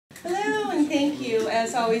you,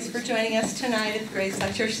 as always, for joining us tonight at the Grace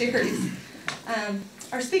Lecture Series.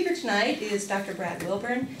 Our speaker tonight is Dr. Brad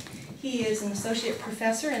Wilburn. He is an associate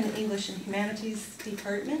professor in the English and Humanities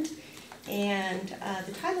Department, and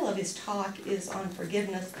the title of his talk is on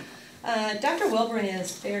forgiveness. Dr. Wilburn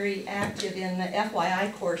is very active in the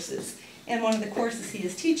FYI courses, and one of the courses he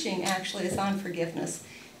is teaching actually is on forgiveness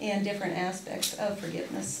and different aspects of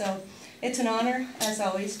forgiveness. So it's an honor, as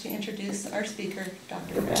always, to introduce our speaker,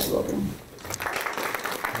 Dr. Brad Wilburn.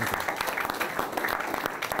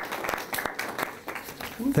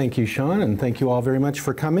 Thank you, Sean, and thank you all very much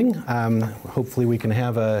for coming. Hopefully we can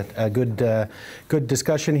have a good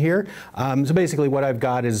discussion here. So basically what I've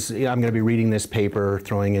got is, I'm going to be reading this paper,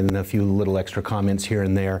 throwing in a few little extra comments here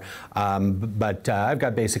and there, but I've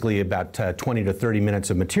got basically about 20 to 30 minutes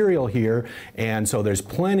of material here, and so there's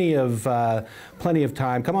plenty of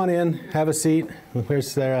time. Come on in, have a seat.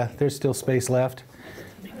 There's still space left.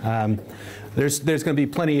 There's going to be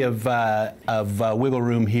plenty of wiggle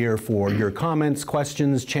room here for your comments,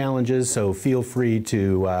 questions, challenges, so feel free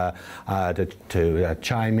to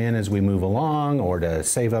chime in as we move along, or to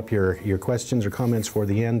save up your questions or comments for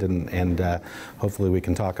the end, and hopefully we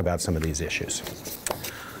can talk about some of these issues.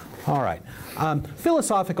 All right.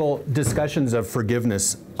 Philosophical discussions of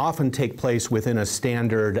forgiveness often take place within a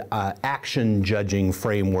standard action judging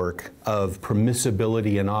framework of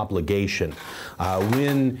permissibility and obligation.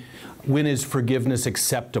 When is forgiveness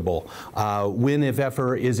acceptable? When, if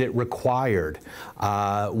ever, is it required?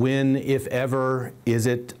 When, if ever, is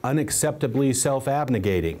it unacceptably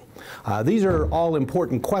self-abnegating? These are all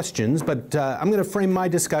important questions, but I'm going to frame my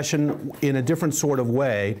discussion in a different sort of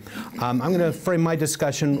way. I'm going to frame my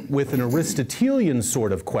discussion with an Aristotelian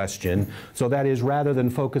sort of question. So that is, rather than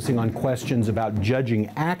focusing on questions about judging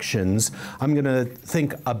actions, I'm going to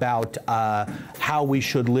think about how we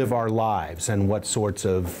should live our lives and what sorts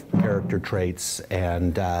of character traits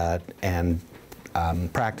and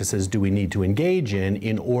practices do we need to engage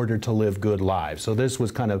in order to live good lives. So this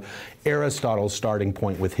was kind of Aristotle's starting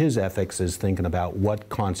point with his ethics, is thinking about what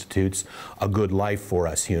constitutes a good life for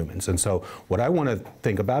us humans. And so what I want to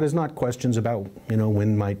think about is not questions about,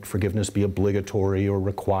 when might forgiveness be obligatory or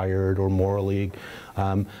required or morally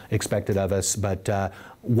expected of us, but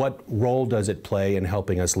what role does it play in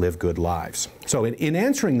helping us live good lives? So in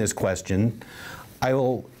answering this question, I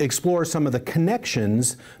will explore some of the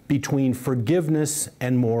connections between forgiveness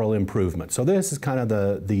and moral improvement. So this is kind of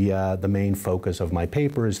the main focus of my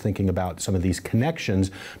paper, is thinking about some of these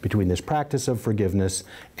connections between this practice of forgiveness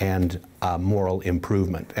and moral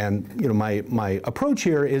improvement. And my approach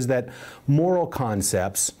here is that moral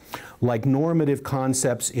concepts, like normative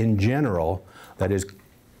concepts in general, that is,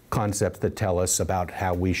 concepts that tell us about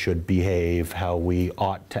how we should behave, how we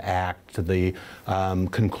ought to act, the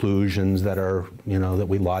conclusions that are, that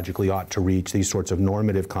we logically ought to reach, these sorts of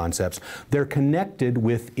normative concepts, they're connected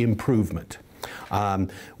with improvement.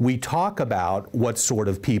 We talk about what sort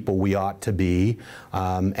of people we ought to be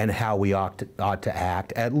and how we ought to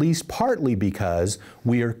act, at least partly because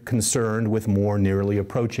we are concerned with more nearly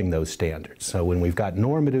approaching those standards. So when we've got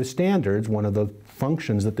normative standards, one of the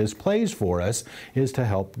functions that this plays for us is to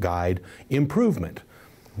help guide improvement.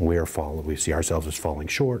 We see ourselves as falling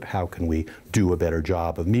short. How can we do a better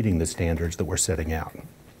job of meeting the standards that we're setting out?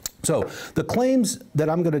 So the claims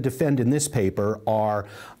that I'm going to defend in this paper are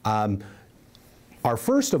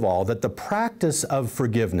first of all, that the practice of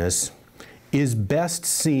forgiveness is best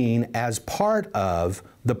seen as part of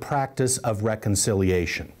the practice of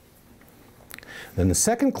reconciliation. Then the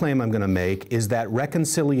second claim I'm going to make is that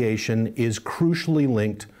reconciliation is crucially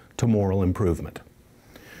linked to moral improvement.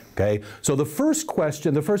 Okay, so the first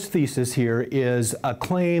question, the first thesis here is a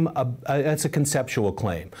claim, it's a conceptual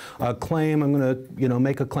claim. A claim, I'm going to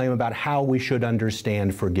make a claim about how we should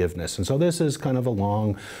understand forgiveness. And so this is kind of a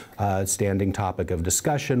long standing topic of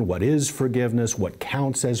discussion. What is forgiveness? What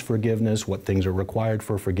counts as forgiveness? What things are required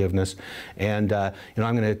for forgiveness? And I'm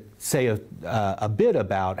going to say a bit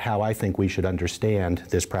about how I think we should understand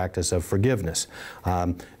this practice of forgiveness.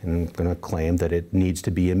 And I'm going to claim that it needs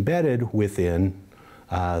to be embedded within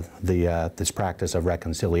this practice of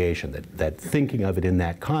reconciliation, that thinking of it in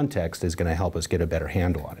that context is going to help us get a better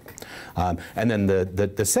handle on it. And then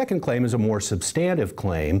the second claim is a more substantive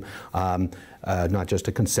claim, not just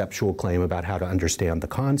a conceptual claim about how to understand the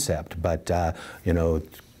concept, but the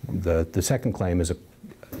second claim is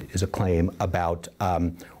a claim about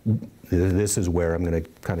this is where I'm going to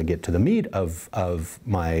kind of get to the meat of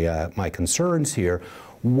my concerns here.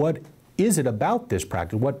 What is it about this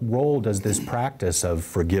practice? What role does this practice of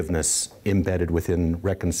forgiveness embedded within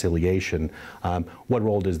reconciliation, what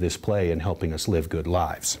role does this play in helping us live good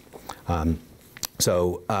lives?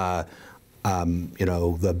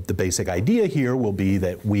 the basic idea here will be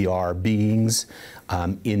that we are beings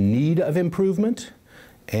in need of improvement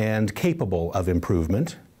and capable of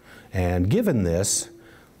improvement. And given this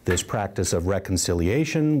practice of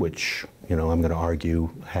reconciliation, which I'm going to argue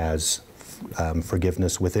has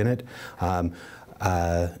forgiveness within it,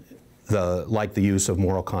 like the use of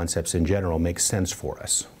moral concepts in general, makes sense for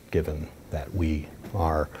us, given that we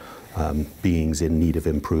are beings in need of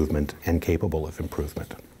improvement and capable of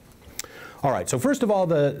improvement. All right, so first of all,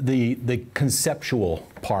 the conceptual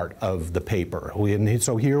part of the paper.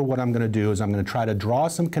 So here what I'm going to do is I'm going to try to draw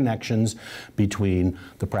some connections between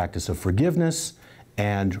the practice of forgiveness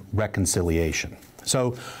and reconciliation.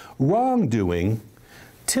 So wrongdoing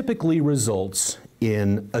typically results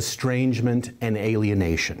in estrangement and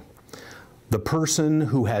alienation. The person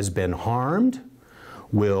who has been harmed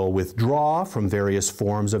will withdraw from various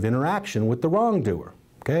forms of interaction with the wrongdoer.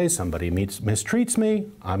 Okay, somebody mistreats me,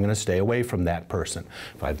 I'm going to stay away from that person.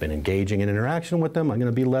 If I've been engaging in interaction with them, I'm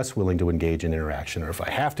going to be less willing to engage in interaction. Or if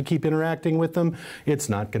I have to keep interacting with them, it's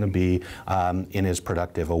not going to be in as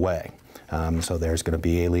productive a way. So there's going to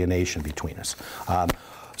be alienation between us.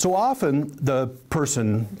 So often the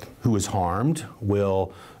person who is harmed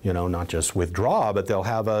will, not just withdraw, but they'll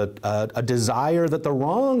have a desire that the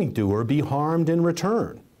wrongdoer be harmed in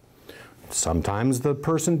return. Sometimes the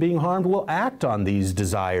person being harmed will act on these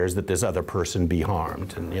desires that this other person be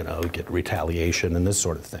harmed and, get retaliation and this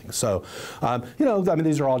sort of thing. So,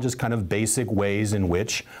 these are all just kind of basic ways in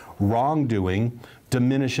which wrongdoing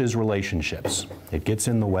diminishes relationships. It gets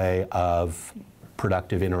in the way of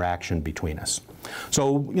productive interaction between us.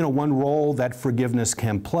 So, one role that forgiveness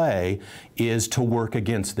can play is to work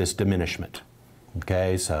against this diminishment.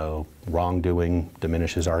 Okay, so wrongdoing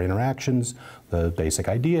diminishes our interactions. The basic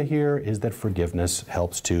idea here is that forgiveness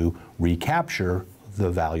helps to recapture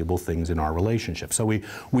the valuable things in our relationship. So we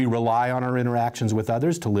rely on our interactions with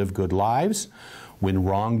others to live good lives. When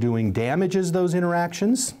wrongdoing damages those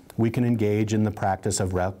interactions, we can engage in the practice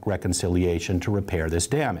of reconciliation to repair this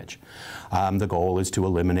damage. The goal is to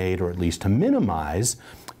eliminate, or at least to minimize,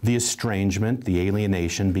 the estrangement, the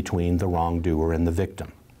alienation between the wrongdoer and the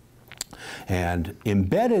victim. And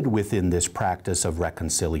embedded within this practice of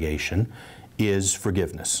reconciliation is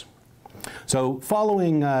forgiveness. So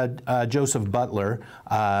following Joseph Butler,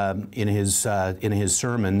 in his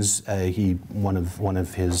sermons, one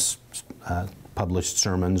of his published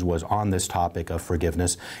sermons was on this topic of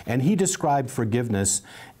forgiveness, and he described forgiveness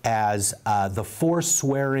as the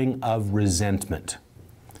forswearing of resentment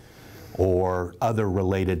or other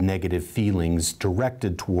related negative feelings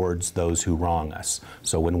directed towards those who wrong us.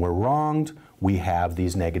 So when we're wronged, we have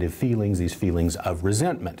these negative feelings, these feelings of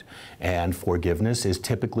resentment. And forgiveness is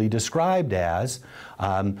typically described as,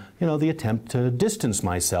 the attempt to distance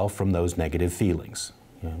myself from those negative feelings.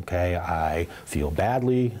 Okay, I feel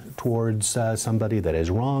badly towards somebody that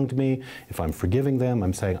has wronged me. If I'm forgiving them,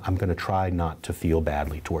 I'm saying I'm going to try not to feel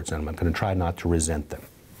badly towards them. I'm going to try not to resent them.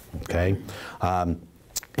 Okay?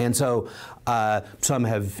 And so some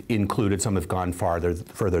have gone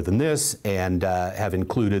further than this and have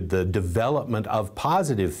included the development of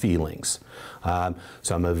positive feelings.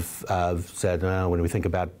 Some have said, when we think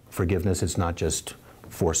about forgiveness, it's not just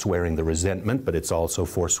forswearing the resentment, but it's also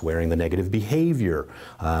forswearing the negative behavior.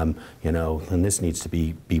 And this needs to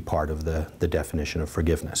be part of the definition of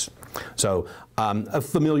forgiveness. So a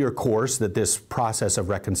familiar course that this process of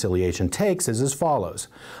reconciliation takes is as follows.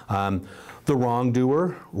 The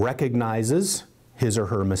wrongdoer recognizes his or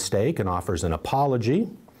her mistake and offers an apology.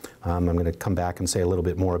 I'm going to come back and say a little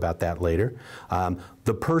bit more about that later.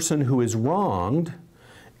 The person who is wronged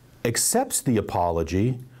accepts the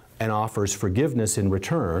apology and offers forgiveness in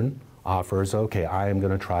return, offers, okay, I am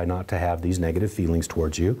going to try not to have these negative feelings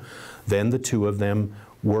towards you. Then the two of them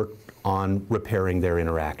work on repairing their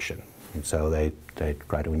interaction. And so they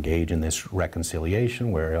try to engage in this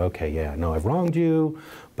reconciliation where, okay, yeah, I know I've wronged you,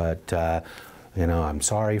 but I'm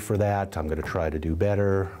sorry for that. I'm going to try to do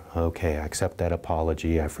better. Okay, I accept that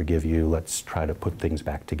apology. I forgive you. Let's try to put things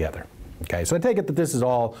back together. Okay, so I take it that this is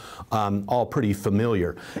all pretty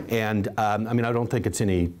familiar, and I don't think it's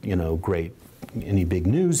any big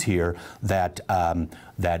news here that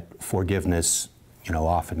that forgiveness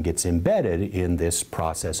often gets embedded in this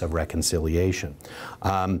process of reconciliation.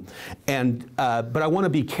 But I want to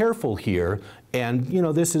be careful here, and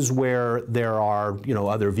this is where there are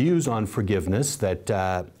other views on forgiveness that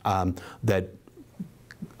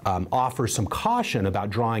offer some caution about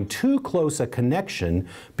drawing too close a connection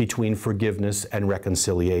between forgiveness and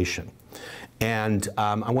reconciliation. And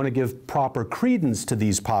I want to give proper credence to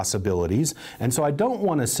these possibilities, and so I don't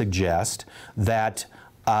want to suggest that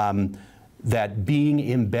that being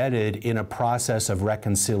embedded in a process of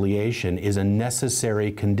reconciliation is a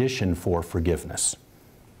necessary condition for forgiveness.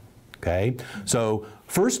 Okay? So,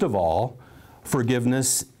 first of all,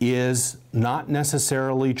 forgiveness is not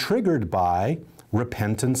necessarily triggered by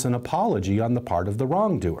repentance and apology on the part of the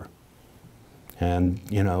wrongdoer. And,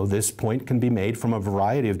 you know, this point can be made from a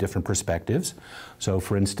variety of different perspectives. So,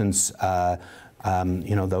 for instance,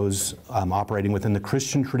 you know, those operating within the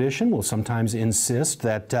Christian tradition will sometimes insist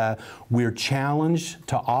that we're challenged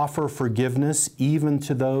to offer forgiveness even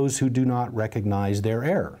to those who do not recognize their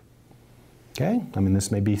error. Okay? I mean,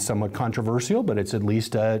 this may be somewhat controversial, but it's at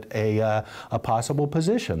least a possible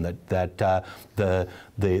position that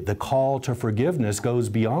the call to forgiveness goes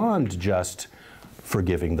beyond just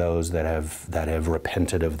forgiving those that have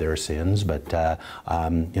repented of their sins, but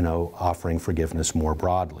you know, offering forgiveness more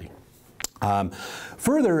broadly.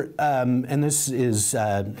 Further, and this is,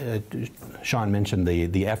 Sean mentioned the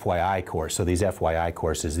FYI course. So these FYI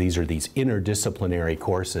courses, these are these interdisciplinary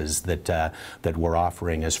courses that we're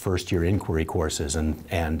offering as first-year inquiry courses,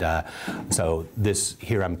 and so this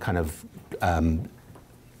here I'm kind of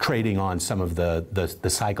trading on some of the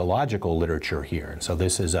psychological literature here. And so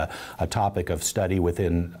this is a topic of study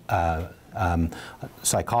within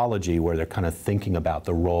psychology, where they're kind of thinking about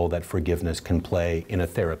the role that forgiveness can play in a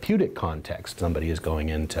therapeutic context. Somebody is going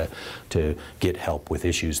in to get help with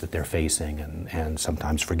issues that they're facing, and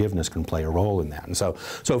sometimes forgiveness can play a role in that. And so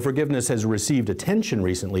forgiveness has received attention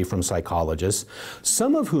recently from psychologists,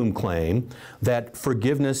 some of whom claim that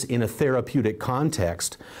forgiveness in a therapeutic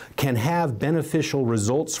context can have beneficial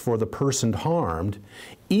results for the person harmed,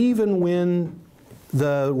 even when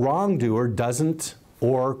the wrongdoer doesn't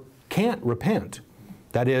or can't repent.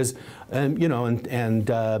 That is, you know, and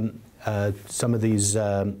some of these,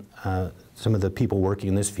 some of the people working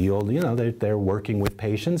in this field, you know, they're working with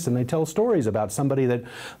patients, and they tell stories about somebody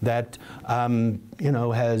that you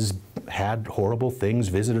know, has had horrible things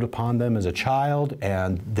visited upon them as a child,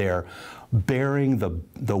 and they're bearing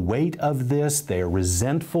the weight of this. They're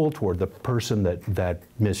resentful toward the person that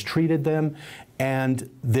mistreated them, and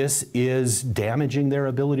this is damaging their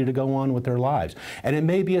ability to go on with their lives. And it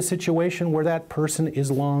may be a situation where that person is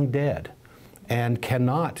long dead and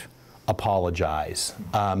cannot apologize.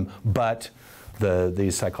 But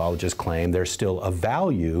these psychologists claim there's still a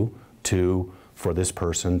value for this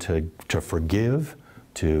person to forgive,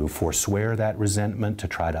 to forswear that resentment, to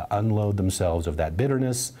try to unload themselves of that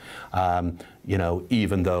bitterness, you know,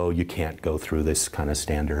 even though you can't go through this kind of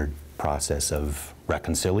standard process of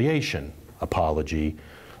reconciliation, apology,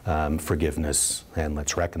 forgiveness, and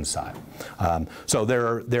let's reconcile. So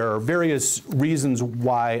there are various reasons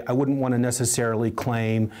why I wouldn't want to necessarily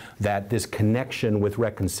claim that this connection with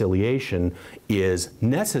reconciliation is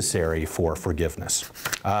necessary for forgiveness.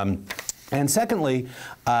 And secondly,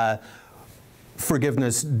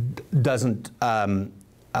 forgiveness doesn't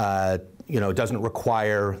you know, doesn't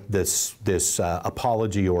require this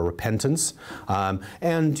apology or repentance.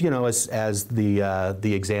 And you know, as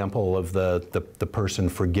the example of the person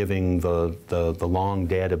forgiving the long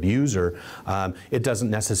dead abuser, it doesn't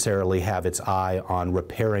necessarily have its eye on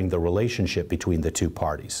repairing the relationship between the two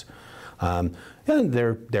parties. And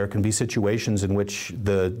there can be situations in which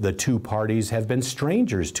the two parties have been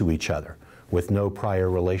strangers to each other with no prior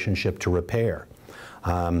relationship to repair.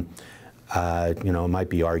 You know, it might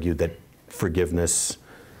be argued that forgiveness,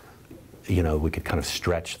 you know, we could kind of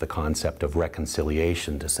stretch the concept of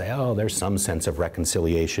reconciliation to say, oh, there's some sense of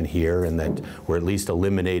reconciliation here, and that we're at least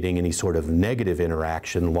eliminating any sort of negative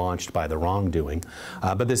interaction launched by the wrongdoing.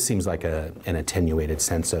 But this seems like an attenuated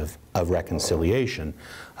sense of reconciliation,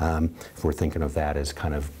 if we're thinking of that as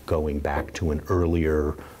kind of going back to an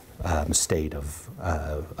earlier state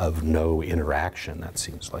of no interaction. That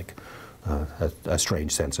seems like a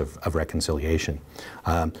strange sense of reconciliation.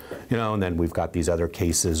 You know, and then we've got these other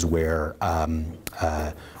cases where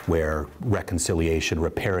reconciliation,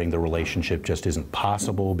 repairing the relationship, just isn't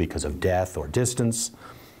possible because of death or distance.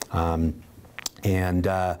 You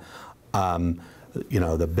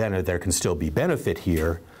know, there can still be benefit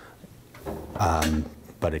here,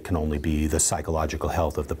 but it can only be the psychological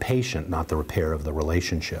health of the patient, not the repair of the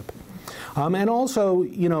relationship. And also,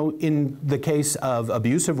 you know, in the case of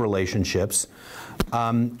abusive relationships,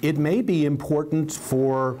 it may be important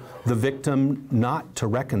for the victim not to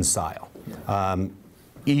reconcile.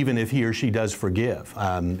 even if he or she does forgive.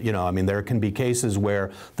 You know, I mean, there can be cases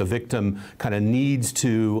where the victim kind of needs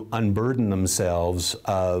to unburden themselves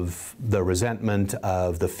of the resentment,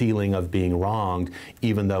 of the feeling of being wronged,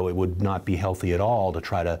 even though it would not be healthy at all to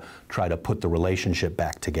try to put the relationship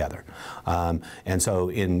back together. And so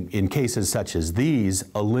in cases such as these,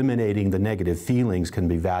 eliminating the negative feelings can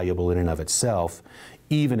be valuable in and of itself,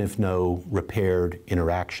 even if no repaired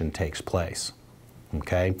interaction takes place.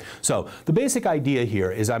 Okay, so the basic idea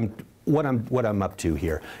here is what I'm up to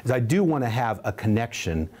here is I do want to have a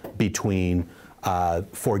connection between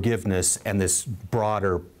forgiveness and this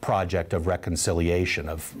broader project of reconciliation,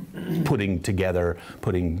 of putting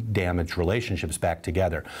damaged relationships back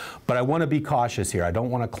together. But I want to be cautious here. I don't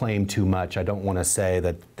want to claim too much. I don't want to say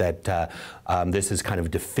that this is kind of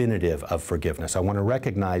definitive of forgiveness. I want to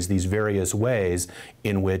recognize these various ways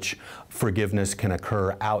in which forgiveness can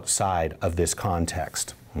occur outside of this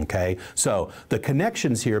context. Okay, so the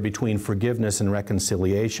connections here between forgiveness and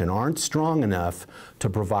reconciliation aren't strong enough to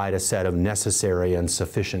provide a set of necessary and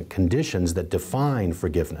sufficient conditions that define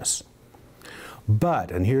forgiveness.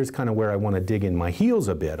 But, and here's kind of where I want to dig in my heels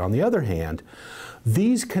a bit, on the other hand,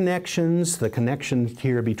 these connections, the connection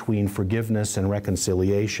here between forgiveness and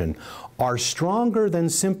reconciliation, are stronger than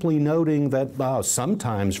simply noting that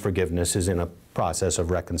sometimes forgiveness is in a process of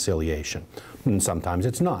reconciliation, and sometimes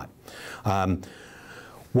it's not.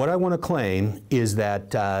 What I want to claim is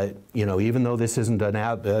that, you know, even though this isn't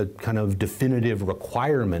a kind of definitive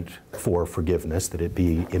requirement for forgiveness, that it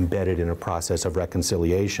be embedded in a process of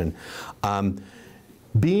reconciliation,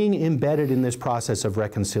 being embedded in this process of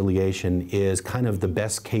reconciliation is kind of the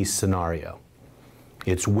best case scenario.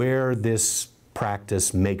 It's where this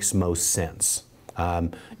practice makes most sense.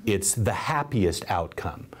 It's the happiest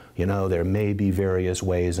outcome. You know, there may be various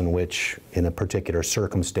ways in which, in a particular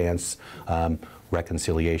circumstance,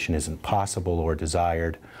 reconciliation isn't possible or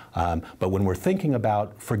desired. But when we're thinking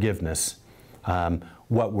about forgiveness,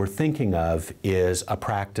 what we're thinking of is a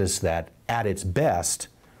practice that, at its best,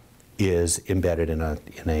 is embedded in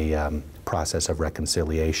a process of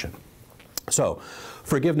reconciliation. So,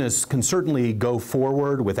 forgiveness can certainly go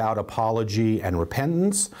forward without apology and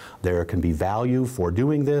repentance. There can be value for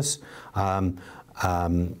doing this. But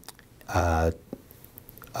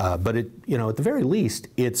it, you know, at the very least,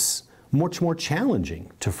 it's much more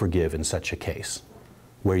challenging to forgive in such a case,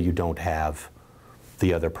 where you don't have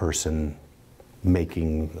the other person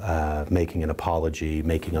making an apology,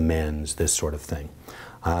 making amends, this sort of thing.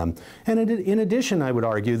 And in addition, I would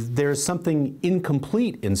argue there's something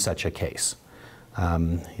incomplete in such a case.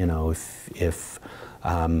 You know, if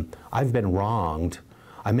I've been wronged,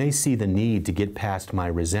 I may see the need to get past my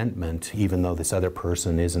resentment, even though this other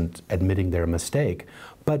person isn't admitting their mistake,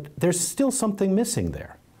 but there's still something missing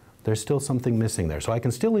there. There's still something missing there. So I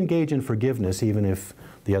can still engage in forgiveness even if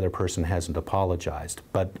the other person hasn't apologized,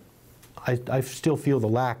 but I still feel the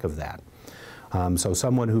lack of that. So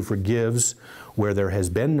someone who forgives where there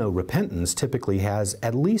has been no repentance typically has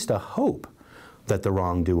at least a hope that the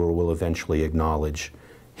wrongdoer will eventually acknowledge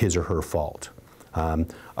his or her fault, a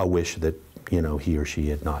wish that, you know, he or she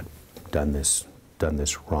had not done this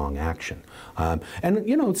wrong action. And,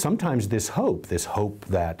 you know, sometimes this hope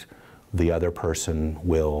that the other person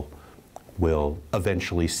will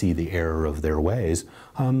eventually see the error of their ways,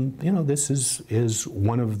 you know, this is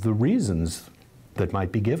one of the reasons that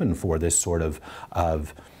might be given for this sort of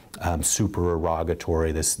supererogatory,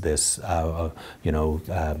 you know,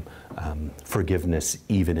 forgiveness,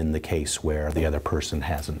 even in the case where the other person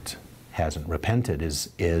hasn't repented,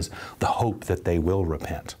 is the hope that they will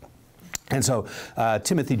repent. And so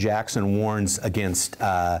Timothy Jackson warns against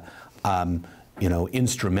you know,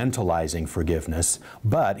 instrumentalizing forgiveness,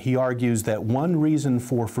 but he argues that one reason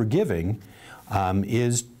for forgiving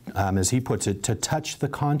is, as he puts it, to touch the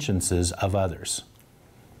consciences of others.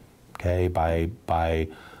 Okay, by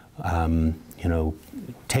you know,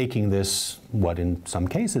 taking this, what in some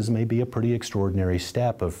cases may be a pretty extraordinary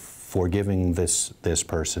step of forgiving this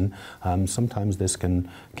person. Sometimes this can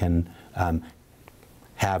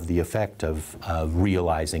have the effect of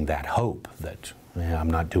realizing that hope that, I'm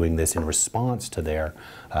not doing this in response to their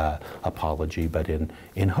apology, but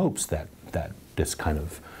in hopes that this kind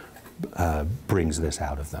of brings this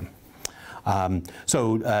out of them.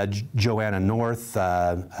 So Joanna North,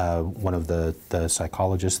 one of the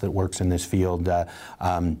psychologists that works in this field,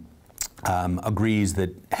 agrees that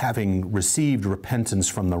having received repentance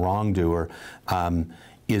from the wrongdoer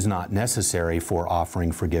is not necessary for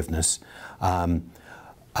offering forgiveness.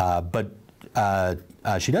 But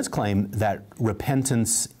she does claim that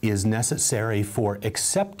repentance is necessary for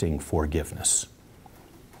accepting forgiveness.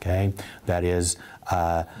 Okay? That is,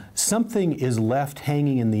 something is left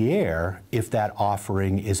hanging in the air if that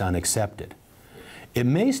offering is unaccepted. It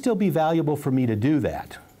may still be valuable for me to do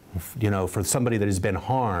that, you know, for somebody that has been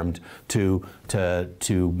harmed to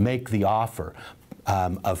make the offer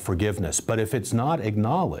of forgiveness. But if it's not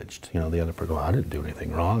acknowledged, you know, the other person, well, I didn't do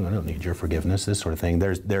anything wrong, I don't need your forgiveness, this sort of thing,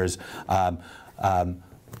 there's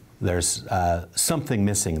something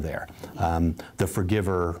missing there. The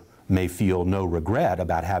forgiver may feel no regret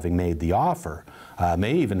about having made the offer,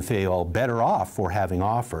 may even feel better off for having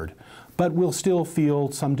offered, but will still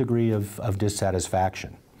feel some degree of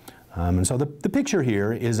dissatisfaction. And so the picture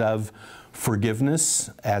here is of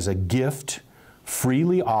forgiveness as a gift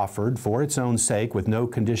freely offered for its own sake with no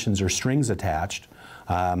conditions or strings attached.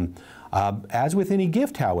 As with any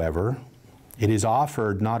gift, however, it is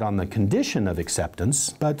offered not on the condition of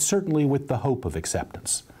acceptance, but certainly with the hope of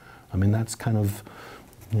acceptance. I mean, that's kind of,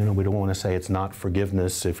 you know, we don't want to say it's not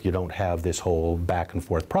forgiveness if you don't have this whole back and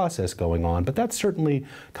forth process going on, but that's certainly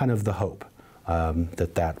kind of the hope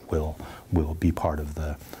that will be part of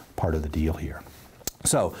the deal here.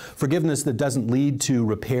 So forgiveness that doesn't lead to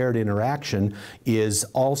repaired interaction is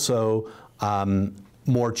also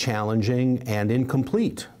more challenging and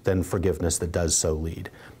incomplete than forgiveness that does so lead.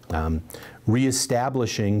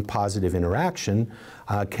 Reestablishing positive interaction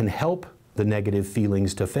can help the negative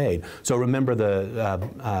feelings to fade. So remember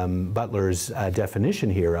Butler's definition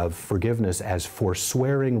here of forgiveness as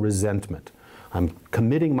forswearing resentment. I'm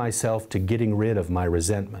committing myself to getting rid of my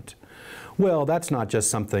resentment. Well, that's not just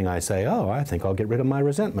something I say, oh, I think I'll get rid of my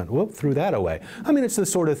resentment. Whoop, threw that away. I mean, it's the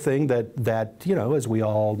sort of thing that you know, as we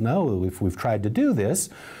all know, if we've tried to do this,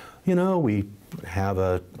 you know, we have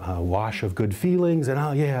a wash of good feelings and,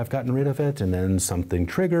 oh yeah, I've gotten rid of it, and then something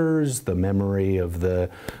triggers the memory of the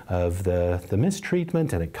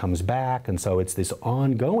mistreatment and it comes back, and so it's this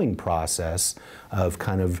ongoing process of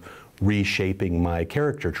kind of reshaping my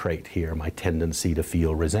character trait here, my tendency to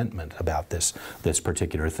feel resentment about this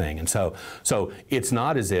particular thing. And so it's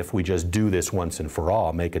not as if we just do this once and for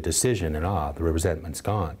all, make a decision and the resentment's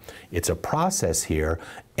gone. It's a process here,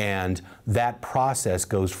 and that process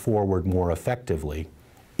goes forward more effectively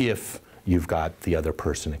if you've got the other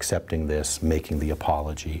person accepting this, making the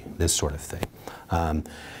apology, this sort of thing.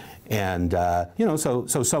 You know, so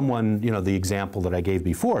someone, you know, the example that I gave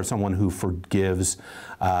before, someone who forgives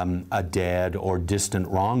a dead or distant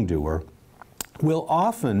wrongdoer will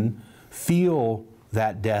often feel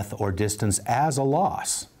that death or distance as a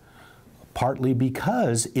loss, partly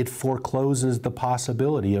because it forecloses the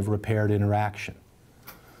possibility of repaired interaction.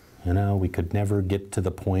 You know, we could never get to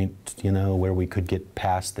the point, you know, where we could get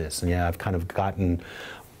past this. And yeah, I've kind of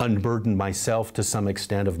unburdened myself to some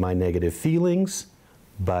extent of my negative feelings,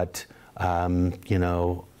 but, you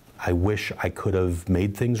know, I wish I could have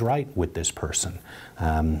made things right with this person.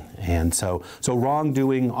 And so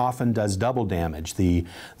wrongdoing often does double damage, the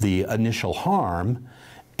initial harm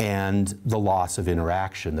and the loss of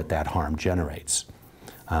interaction that harm generates.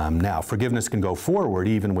 Now, forgiveness can go forward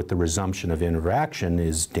even with the resumption of interaction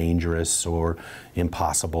is dangerous or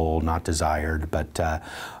impossible, not desired, but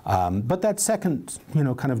that second, you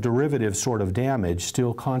know, kind of derivative sort of damage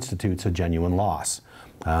still constitutes a genuine loss.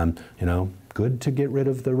 You know, good to get rid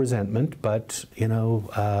of the resentment, but you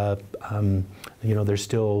know, there's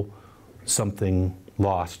still something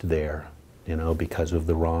lost there, you know, because of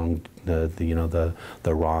the wrong, the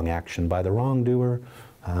wrong action by the wrongdoer,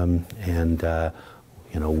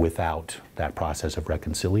 you know, without that process of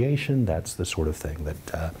reconciliation, that's the sort of thing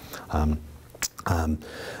that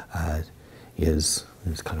is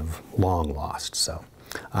kind of long lost. So.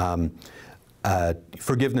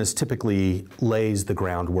 Forgiveness typically lays the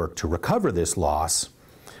groundwork to recover this loss,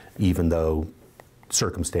 even though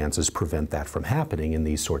circumstances prevent that from happening in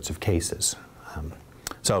these sorts of cases.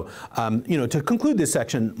 You know, to conclude this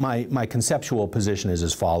section, my conceptual position is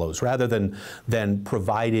as follows. Rather than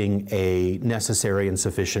providing a necessary and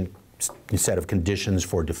sufficient set of conditions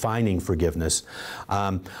for defining forgiveness,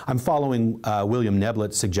 I'm following William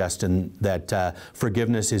Neblet's suggestion that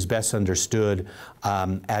forgiveness is best understood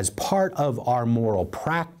as part of our moral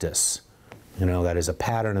practice. You know, that is a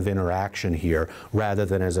pattern of interaction here, rather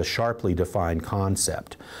than as a sharply defined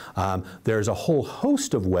concept. There's a whole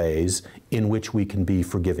host of ways in which we can be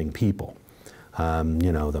forgiving people.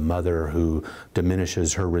 You know, the mother who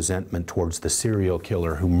diminishes her resentment towards the serial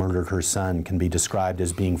killer who murdered her son can be described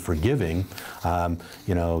as being forgiving,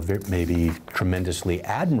 you know, maybe tremendously,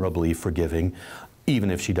 admirably forgiving,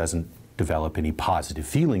 even if she doesn't develop any positive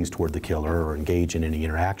feelings toward the killer or engage in any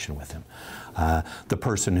interaction with him. The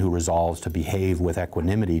person who resolves to behave with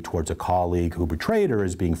equanimity towards a colleague who betrayed her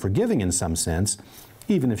is being forgiving in some sense,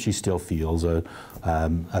 even if she still feels a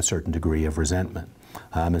certain degree of resentment.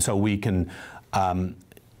 And so we can,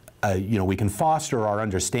 we can foster our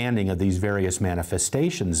understanding of these various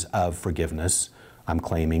manifestations of forgiveness, I'm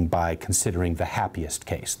claiming, by considering the happiest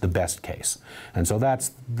case, the best case. And so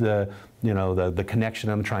that's the connection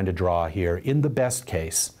I'm trying to draw here. In the best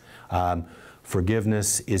case,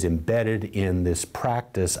 forgiveness is embedded in this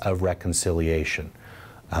practice of reconciliation.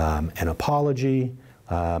 An apology,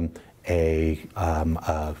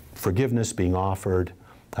 forgiveness being offered,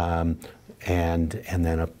 and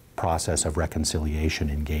then a process of reconciliation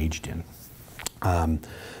engaged in.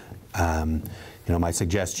 My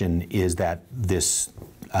suggestion is that this,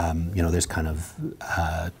 this kind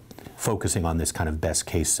of focusing on this kind of best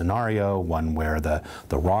case scenario, one where the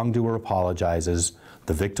wrongdoer apologizes,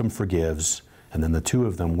 the victim forgives, and then the two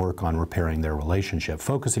of them work on repairing their relationship.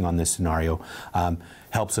 Focusing on this scenario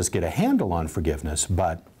helps us get a handle on forgiveness,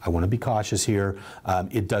 but I want to be cautious here.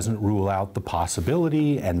 It doesn't rule out the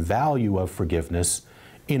possibility and value of forgiveness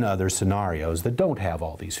in other scenarios that don't have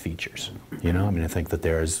all these features. I think that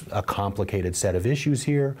there's a complicated set of issues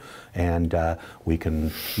here, and we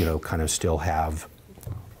can, kind of still have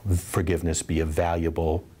forgiveness be a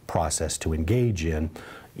valuable process to engage in,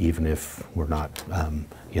 even if we're not,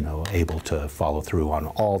 able to follow through on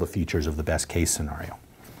all the features of the best case scenario.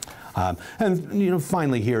 And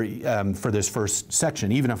finally here, for this first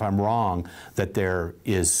section, even if I'm wrong that there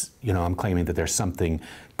is, I'm claiming that there's something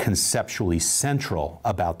conceptually central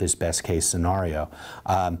about this best case scenario,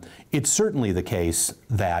 it's certainly the case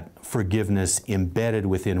that forgiveness embedded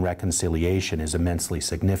within reconciliation is immensely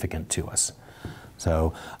significant to us.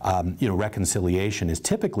 So, reconciliation is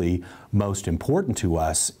typically most important to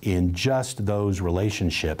us in just those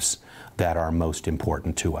relationships that are most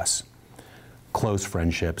important to us. Close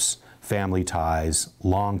friendships, family ties,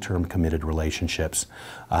 long-term committed relationships.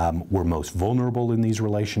 We're most vulnerable in these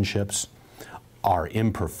relationships. Our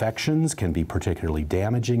imperfections can be particularly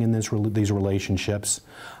damaging in these relationships.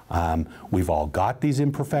 We've all got these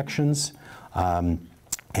imperfections.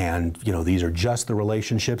 And these are just the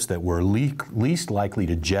relationships that we're least likely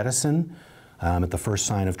to jettison at the first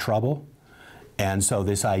sign of trouble. And so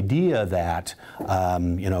this idea that,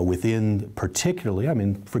 within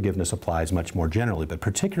particularly, forgiveness applies much more generally, but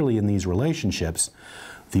particularly in these relationships,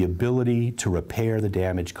 the ability to repair the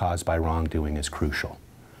damage caused by wrongdoing is crucial.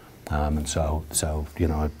 Want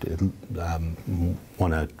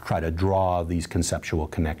to try to draw these conceptual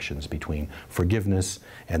connections between forgiveness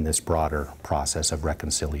and this broader process of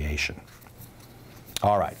reconciliation.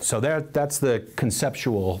 All right, so that's the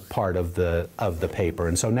conceptual part of the paper.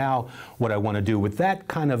 And so now what I want to do with that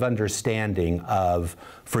kind of understanding of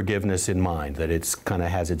forgiveness in mind, that it's kind of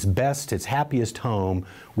has its best, its happiest home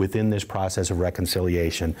within this process of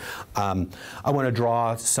reconciliation, I want to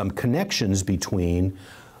draw some connections between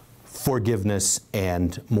forgiveness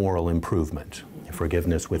and moral improvement.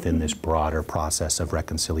 Forgiveness within this broader process of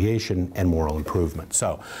reconciliation and moral improvement.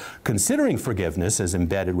 So, considering forgiveness as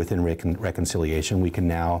embedded within reconciliation, we can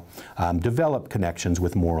now develop connections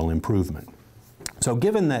with moral improvement. So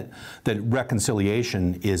given that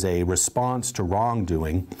reconciliation is a response to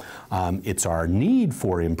wrongdoing, it's our need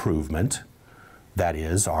for improvement, that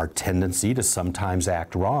is, our tendency to sometimes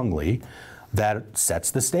act wrongly, that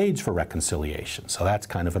sets the stage for reconciliation. So that's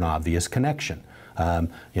kind of an obvious connection.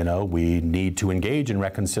 We need to engage in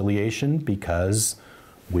reconciliation because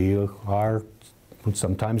we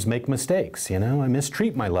sometimes make mistakes. I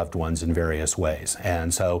mistreat my loved ones in various ways.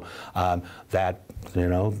 And so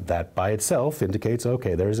that by itself indicates,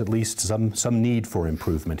 okay, there's at least some need for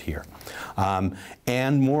improvement here.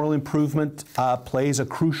 And moral improvement plays a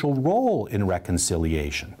crucial role in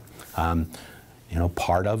reconciliation.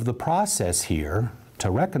 Part of the process here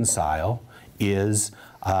to reconcile is,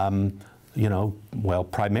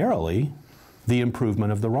 primarily the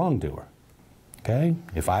improvement of the wrongdoer. Okay?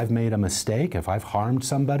 If I've made a mistake, if I've harmed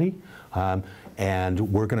somebody, and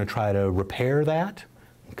we're going to try to repair that,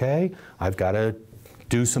 okay, I've got to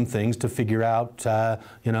do some things to figure out, how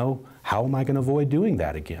am I going to avoid doing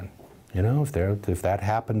that again? If that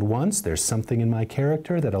happened once, there's something in my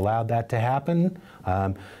character that allowed that to happen.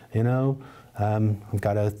 I've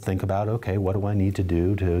got to think about, okay, what do I need to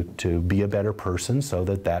do to be a better person so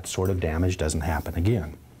that sort of damage doesn't happen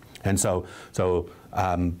again? And so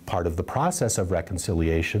part of the process of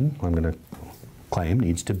reconciliation, I'm going to claim,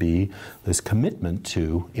 needs to be this commitment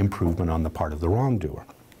to improvement on the part of the wrongdoer.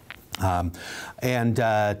 I'm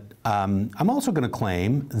also going to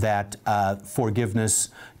claim that forgiveness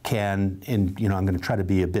can, I'm going to try to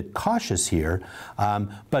be a bit cautious here,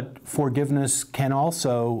 but forgiveness can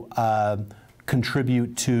also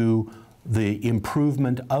contribute to the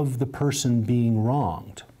improvement of the person being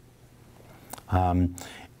wronged. I'll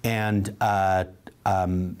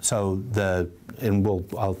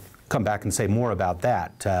come back and say more about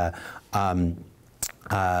that.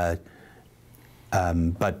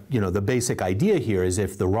 But the basic idea here is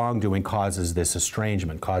if the wrongdoing causes this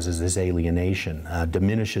estrangement, causes this alienation,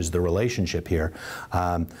 diminishes the relationship here,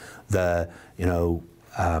 and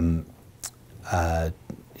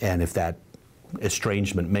if that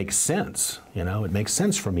estrangement makes sense, it makes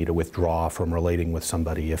sense for me to withdraw from relating with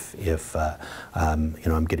somebody if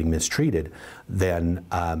I'm getting mistreated, then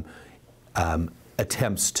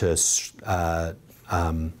attempts to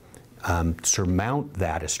surmount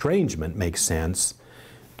that estrangement makes sense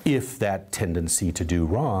if that tendency to do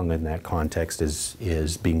wrong in that context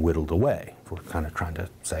is being whittled away. If we're kind of trying to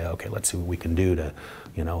say, okay, let's see what we can do to,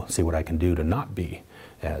 see what I can do to not be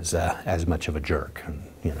as much of a jerk. And,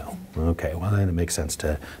 okay, well then it makes sense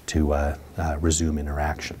to resume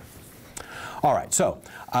interaction. All right, so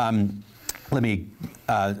let me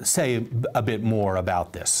say a bit more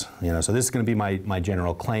about this. So this is going to be my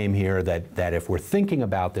general claim here that if we're thinking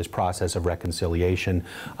about this process of reconciliation,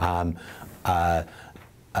 it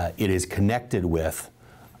is connected with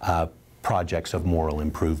projects of moral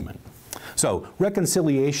improvement. So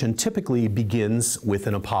reconciliation typically begins with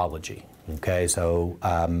an apology. Okay, so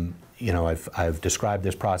I've described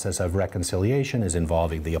this process of reconciliation as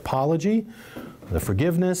involving the apology, the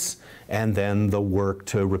forgiveness, and then the work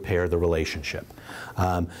to repair the relationship.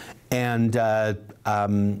 I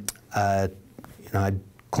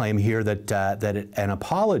claim here that an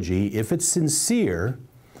apology, if it's sincere,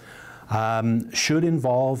 should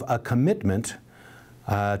involve a commitment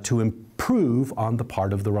to improve on the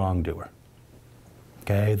part of the wrongdoer.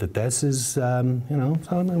 Okay, that this is, so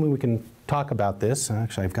maybe we can talk about this.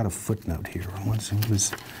 Actually, I've got a footnote here.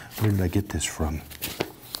 Where did I get this from?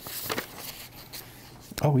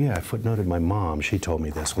 Oh yeah, I footnoted my mom. She told me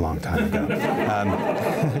this a long time ago.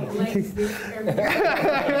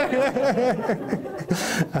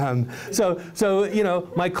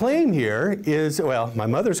 My claim here is, well, my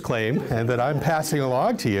mother's claim, and that I'm passing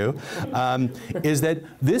along to you, is that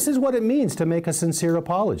this is what it means to make a sincere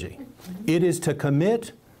apology. It is to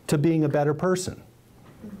commit to being a better person.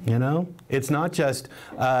 It's not just,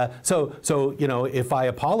 if I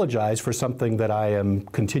apologize for something that I am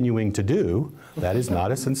continuing to do, that is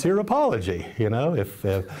not a sincere apology. I'm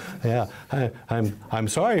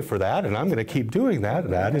sorry for that, and I'm going to keep doing that.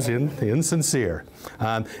 That is insincere.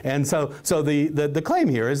 And so the claim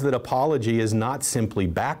here is that apology is not simply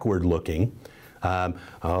backward looking.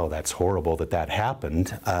 Oh, that's horrible that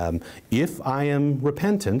happened. If I am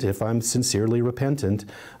repentant, if I'm sincerely repentant,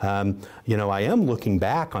 I am looking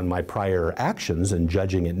back on my prior actions and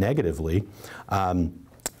judging it negatively.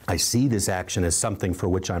 I see this action as something for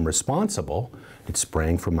which I'm responsible. It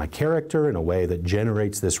sprang from my character in a way that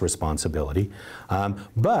generates this responsibility.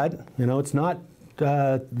 But, it's not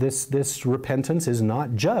this repentance is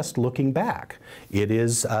not just looking back. It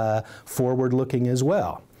is forward-looking as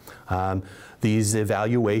well. These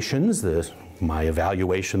evaluations, my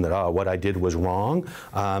evaluation that what I did was wrong,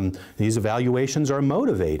 these evaluations are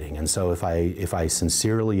motivating. And so if I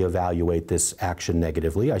sincerely evaluate this action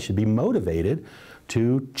negatively, I should be motivated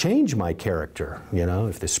to change my character.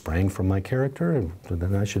 If this sprang from my character,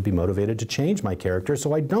 then I should be motivated to change my character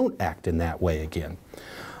so I don't act in that way again.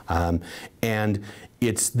 And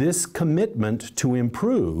it's this commitment to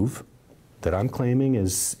improve that I'm claiming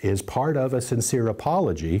is part of a sincere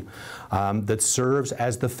apology that serves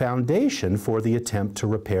as the foundation for the attempt to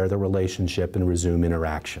repair the relationship and resume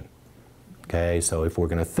interaction. Okay, so if we're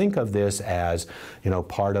going to think of this as,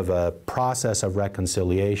 part of a process of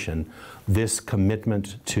reconciliation, this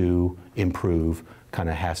commitment to improve kind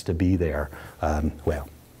of has to be there. Well,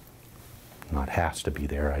 not has to be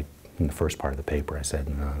there. In the first part of the paper I said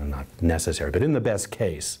not necessary, but in the best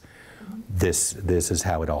case, this is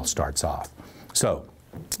how it all starts off. So,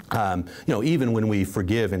 even when we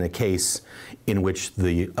forgive in a case in which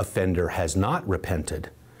the offender has not repented,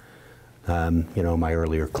 my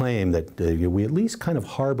earlier claim that we at least kind of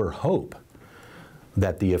harbor hope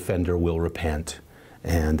that the offender will repent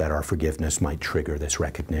and that our forgiveness might trigger this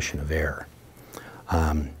recognition of error.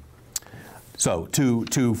 So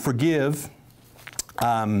to forgive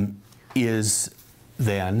is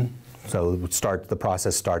then, so the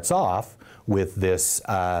process starts off with this,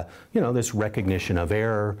 this recognition of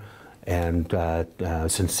error, and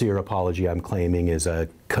sincere apology I'm claiming is a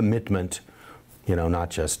commitment, not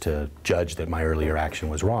just to judge that my earlier action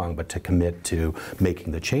was wrong, but to commit to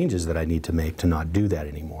making the changes that I need to make to not do that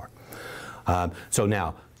anymore. So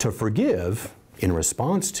now, to forgive in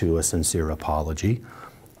response to a sincere apology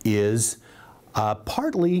is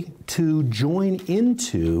partly to join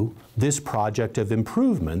into this project of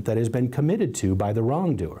improvement that has been committed to by the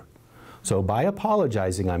wrongdoer. So by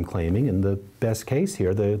apologizing, I'm claiming, in the best case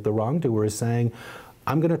here, the wrongdoer is saying,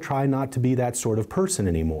 I'm going to try not to be that sort of person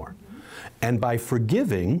anymore. And by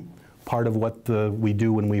forgiving, part of what we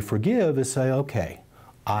do when we forgive is say, okay,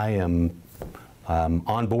 I am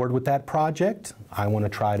on board with that project. I want to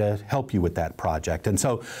try to help you with that project. And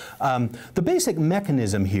so the basic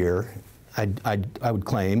mechanism here, I would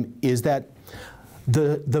claim, is that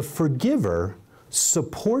the forgiver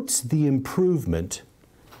supports the improvement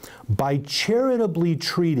by charitably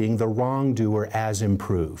treating the wrongdoer as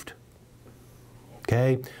improved.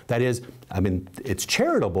 Okay? That is, I mean, it's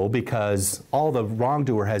charitable because all the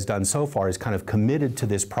wrongdoer has done so far is kind of committed to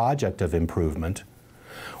this project of improvement.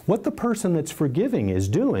 What the person that's forgiving is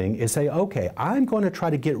doing is say, okay, I'm going to try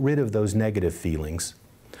to get rid of those negative feelings.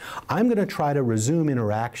 I'm going to try to resume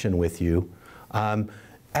interaction with you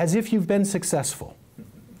as if you've been successful,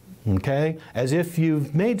 okay? As if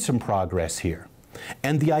you've made some progress here.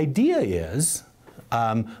 And the idea is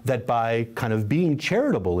that by kind of being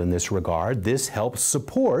charitable in this regard, this helps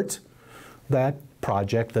support that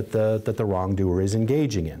project that the wrongdoer is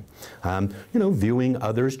engaging in. You know, viewing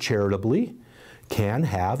others charitably can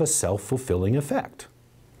have a self-fulfilling effect.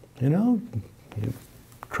 You know, you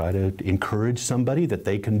try to encourage somebody that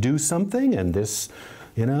they can do something, and this,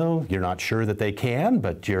 you know, you're not sure that they can,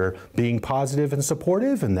 but you're being positive and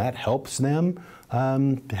supportive, and that helps them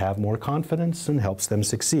have more confidence and helps them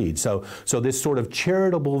succeed. So this sort of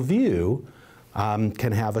charitable view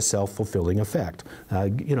can have a self-fulfilling effect.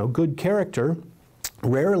 You know, good character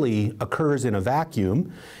rarely occurs in a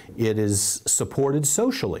vacuum. It is supported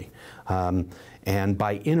socially. And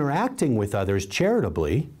by interacting with others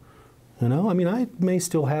charitably, you know, I mean, I may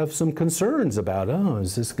still have some concerns about, oh,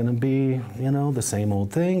 is this going to be, you know, the same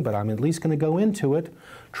old thing, but I'm at least going to go into it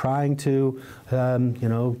trying to, you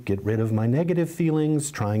know, get rid of my negative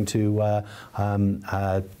feelings, trying to,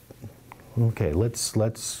 okay, let's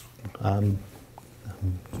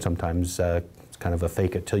sometimes kind of a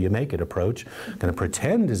fake it till you make it approach, going to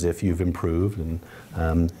pretend as if you've improved and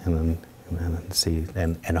see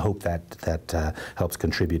and hope that helps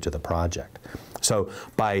contribute to the project. So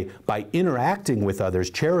by interacting with others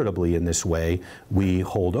charitably in this way, we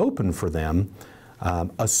hold open for them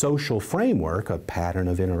a social framework, a pattern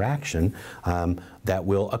of interaction that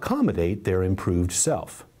will accommodate their improved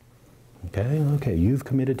self. Okay, you've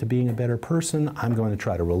committed to being a better person. I'm going to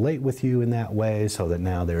try to relate with you in that way so that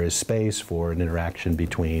now there is space for an interaction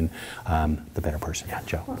between the better person. Yeah,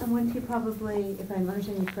 Joe. Well, and wouldn't you probably, if I'm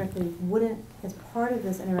understanding you correctly, wouldn't, as part of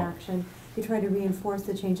this interaction, you try to reinforce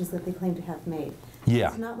the changes that they claim to have made? Yeah.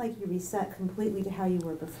 It's not like you reset completely to how you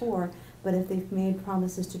were before, but if they've made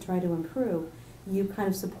promises to try to improve, you kind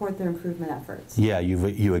of support their improvement efforts. Yeah,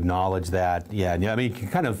 you acknowledge that. Yeah, I mean, you can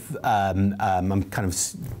kind of, I'm kind of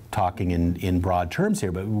talking in broad terms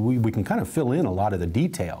here, but we can kind of fill in a lot of the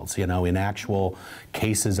details, you know, in actual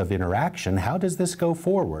cases of interaction. How does this go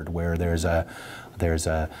forward where there's a,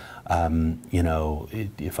 you know,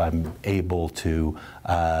 if I'm able to,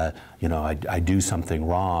 you know, I do something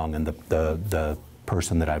wrong and the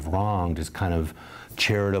person that I've wronged is kind of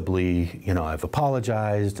charitably, you know, I've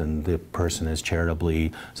apologized and the person is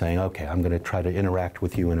charitably saying, okay, I'm going to try to interact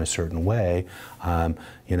with you in a certain way,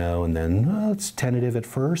 you know, and then, well, it's tentative at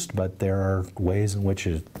first, but there are ways in which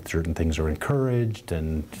certain things are encouraged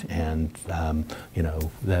and you know,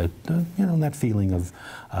 that feeling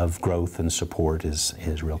of growth and support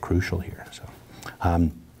is real crucial here. So,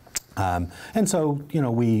 and so, you know,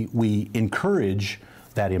 we encourage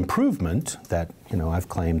that improvement that, you know, I've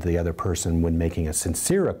claimed the other person, when making a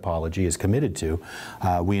sincere apology, is committed to.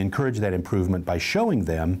 We encourage that improvement by showing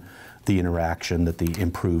them the interaction that the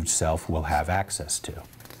improved self will have access to.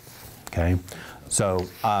 Okay, so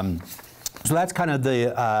so that's kind of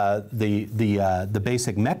the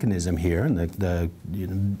basic mechanism here, and the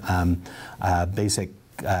basic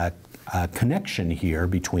connection here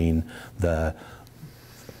between the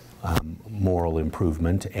moral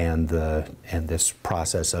improvement and this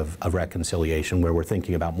process of reconciliation, where we're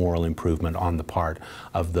thinking about moral improvement on the part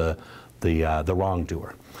of the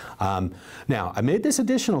wrongdoer. Now, I made this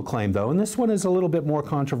additional claim, though, and this one is a little bit more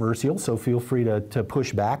controversial, so feel free to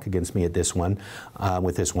push back against me at this one,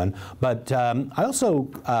 with this one. But I also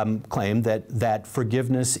claim that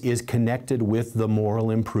forgiveness is connected with the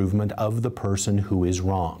moral improvement of the person who is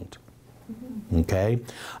wronged. Okay?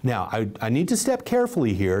 Now, I need to step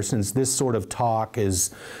carefully here, since this sort of talk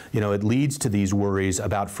is, you know, it leads to these worries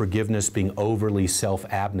about forgiveness being overly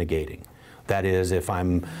self-abnegating. That is, if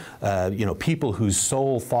I'm, you know, people whose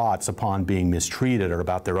sole thoughts upon being mistreated are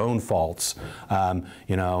about their own faults,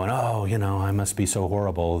 you know, and oh, you know, I must be so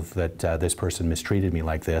horrible that this person mistreated me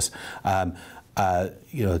like this.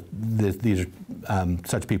 You know, these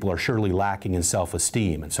such people are surely lacking in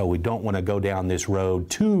self-esteem, and so we don't want to go down this road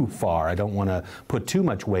too far. I don't want to put too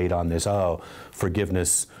much weight on this. Oh,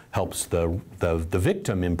 forgiveness helps the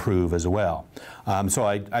victim improve as well. So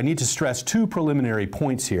I need to stress two preliminary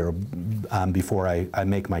points here before I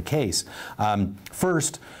make my case.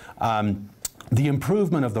 First, the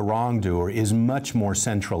improvement of the wrongdoer is much more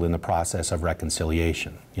central in the process of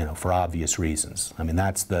reconciliation, you know, for obvious reasons. I mean,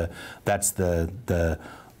 that's the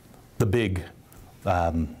big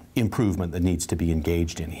improvement that needs to be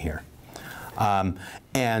engaged in here.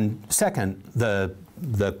 And second,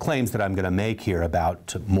 the claims that I'm going to make here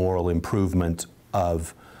about moral improvement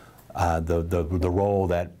of the role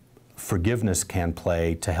that forgiveness can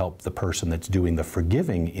play to help the person that's doing the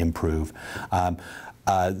forgiving improve.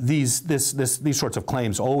 These sorts of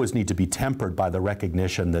claims always need to be tempered by the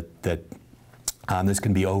recognition that this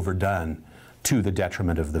can be overdone to the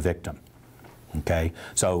detriment of the victim. Okay,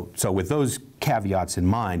 so with those caveats in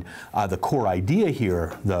mind, the core idea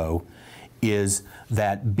here, though, is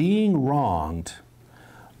that being wronged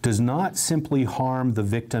does not simply harm the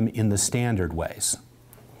victim in the standard ways.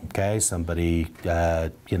 Okay, somebody,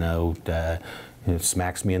 you know,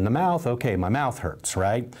 smacks me in the mouth. Okay, my mouth hurts,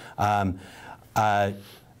 right?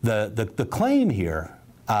 The claim here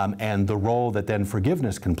and the role that then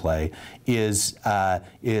forgiveness can play is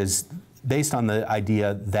based on the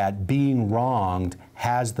idea that being wronged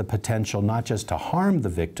has the potential not just to harm the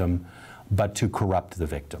victim, but to corrupt the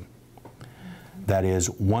victim. That is,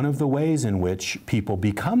 one of the ways in which people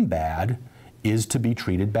become bad is to be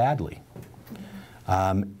treated badly.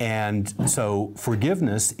 And so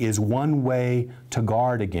forgiveness is one way to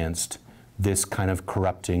guard against this kind of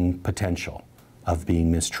corrupting potential of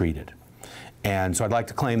being mistreated. And so I'd like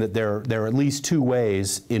to claim that there are at least two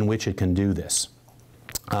ways in which it can do this.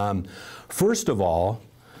 First of all,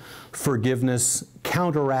 forgiveness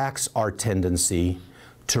counteracts our tendency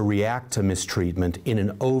to react to mistreatment in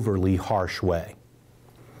an overly harsh way.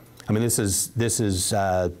 I mean, this is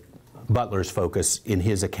Butler's focus in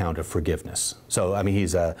his account of forgiveness. So, I mean,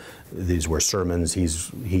 these were sermons.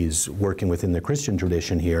 He's working within the Christian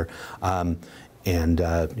tradition here, and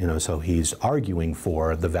you know, so he's arguing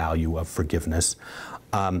for the value of forgiveness.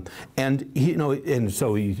 And he, you know, and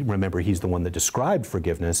so remember, he's the one that described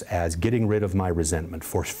forgiveness as getting rid of my resentment,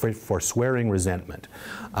 forswearing resentment,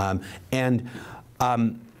 and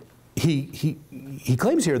he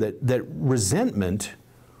claims here that resentment,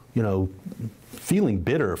 you know, feeling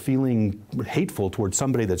bitter, feeling hateful towards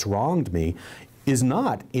somebody that's wronged me, is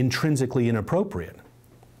not intrinsically inappropriate.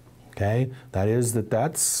 Okay,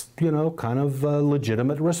 that's you know, kind of a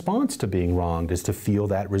legitimate response to being wronged, is to feel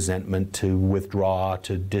that resentment, to withdraw,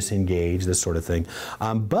 to disengage, this sort of thing.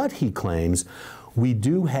 But he claims we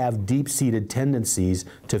do have deep-seated tendencies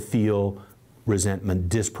to feel resentment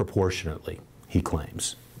disproportionately. He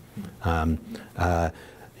claims, you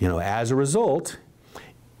know, as a result,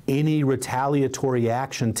 any retaliatory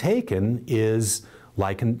action taken is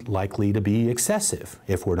likely to be excessive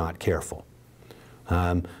if we're not careful.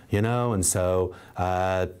 You know, and so,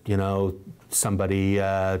 you know, somebody,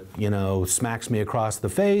 you know, smacks me across the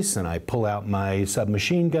face and I pull out my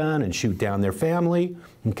submachine gun and shoot down their family,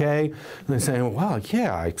 okay? And they say, well,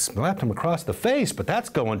 yeah, I slapped them across the face, but that's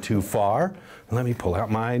going too far. Let me pull out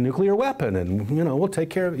my nuclear weapon and, you know, we'll take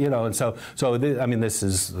care of it, you know. And so I mean, this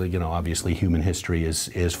is, you know, obviously human history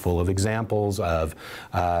is full of examples of,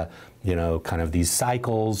 you know, kind of these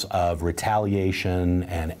cycles of retaliation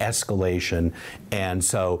and escalation. And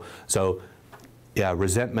so yeah,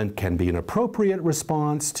 resentment can be an appropriate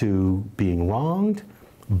response to being wronged,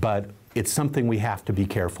 but it's something we have to be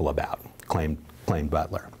careful about, claimed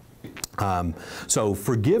Butler. So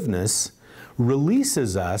forgiveness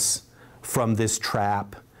releases us from this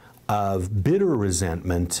trap of bitter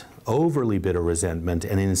resentment, overly bitter resentment,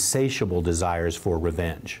 and insatiable desires for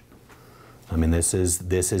revenge. I mean, this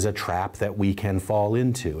is a trap that we can fall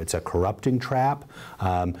into. It's a corrupting trap.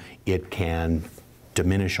 It can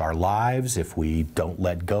diminish our lives if we don't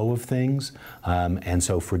let go of things. And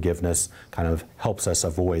so forgiveness kind of helps us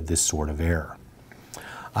avoid this sort of error.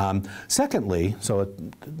 Secondly, so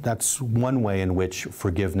that's one way in which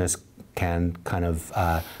forgiveness can kind of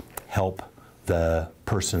help the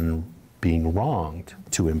person being wronged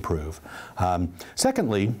to improve.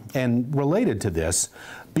 Secondly, and related to this,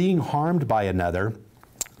 being harmed by another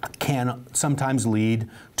can sometimes lead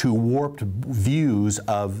to warped views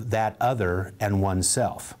of that other and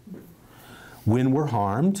oneself. When we're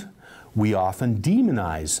harmed, we often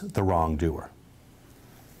demonize the wrongdoer.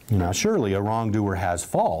 Now, surely a wrongdoer has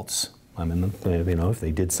faults. I mean, you know, if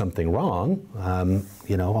they did something wrong,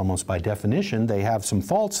 you know, almost by definition, they have some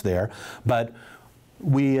faults there. But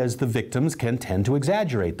we, as the victims, can tend to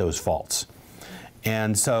exaggerate those faults.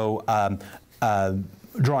 And so,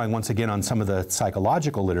 drawing once again on some of the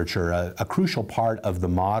psychological literature, a crucial part of the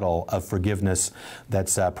model of forgiveness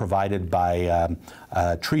that's provided by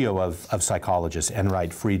a trio of psychologists,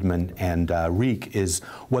 Enright, Friedman, and Rieck, is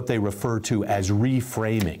what they refer to as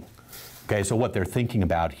reframing. Okay, so what they're thinking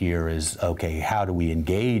about here is, okay, how do we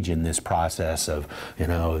engage in this process of, you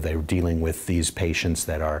know, they're dealing with these patients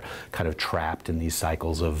that are kind of trapped in these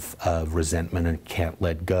cycles of resentment and can't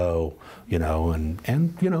let go, you know,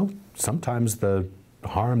 and you know, sometimes the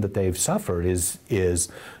harm that they've suffered is,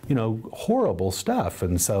 you know, horrible stuff.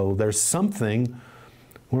 And so there's something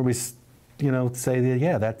where we, you know, say that,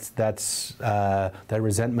 yeah, that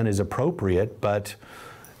resentment is appropriate, but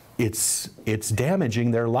it's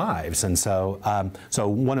damaging their lives. And so, so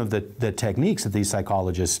one of the techniques that these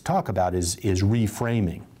psychologists talk about is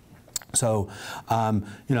reframing. So,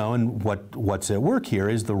 you know, and what's at work here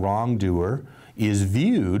is the wrongdoer is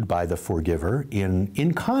viewed by the forgiver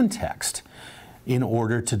in context in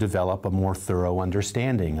order to develop a more thorough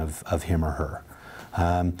understanding of him or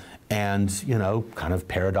her. And, you know, kind of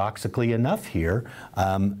paradoxically enough here,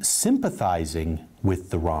 sympathizing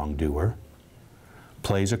with the wrongdoer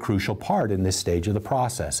plays a crucial part in this stage of the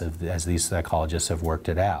process, as these psychologists have worked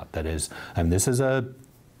it out. That is, and this is a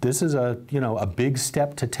you know, a big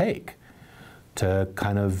step to take, to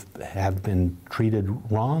kind of have been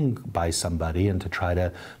treated wrong by somebody and to try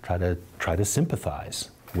to sympathize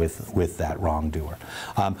with that wrongdoer.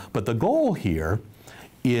 But the goal here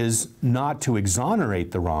is not to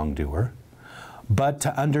exonerate the wrongdoer, but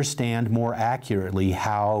to understand more accurately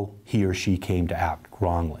how he or she came to act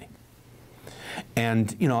wrongly.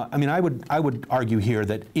 And, you know, I mean, I would argue here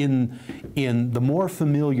that in the more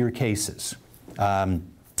familiar cases,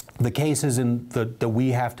 the cases that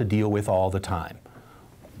we have to deal with all the time,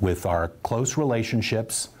 with our close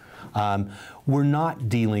relationships, we're not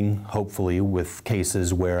dealing, hopefully, with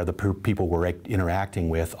cases where the people we're interacting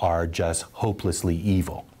with are just hopelessly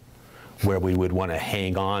evil, where we would want to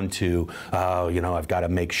hang on to, oh, you know, I've got to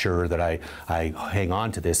make sure that I hang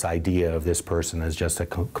on to this idea of this person as just a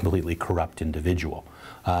completely corrupt individual.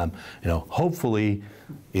 You know, hopefully,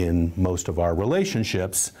 in most of our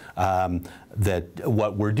relationships, that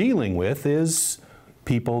what we're dealing with is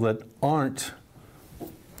people that aren't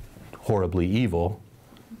horribly evil,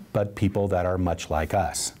 but people that are much like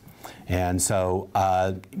us. And so,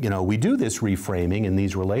 you know, we do this reframing in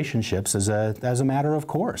these relationships as a matter of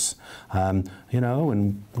course. You know,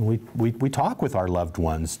 and we talk with our loved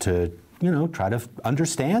ones to, you know, try to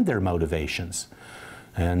understand their motivations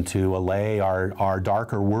and to allay our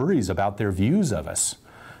darker worries about their views of us.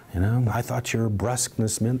 You know, I thought your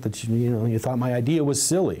brusqueness meant that, you know, you thought my idea was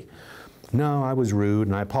silly. No, I was rude,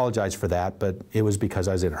 and I apologize for that, but it was because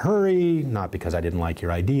I was in a hurry, not because I didn't like your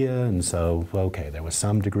idea, and so, okay, there was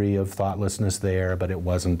some degree of thoughtlessness there, but it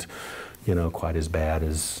wasn't, you know, quite as bad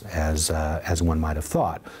as one might have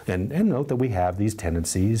thought. And note that we have these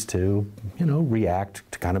tendencies to, you know, react,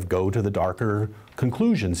 to kind of go to the darker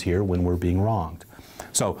conclusions here when we're being wronged.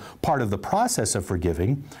 So part of the process of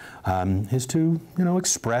forgiving is to, you know,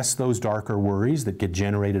 express those darker worries that get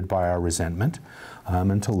generated by our resentment,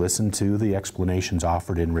 and to listen to the explanations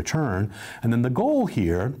offered in return. And then the goal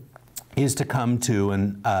here is to come to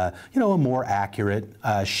an, you know, a more accurate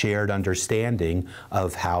shared understanding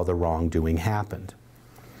of how the wrongdoing happened.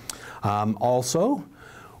 Also,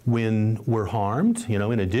 when we're harmed, you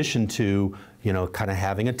know, in addition to, you know, kind of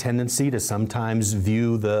having a tendency to sometimes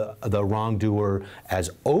view the wrongdoer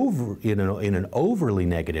as in an overly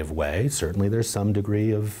negative way. Certainly there's some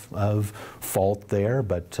degree of fault there,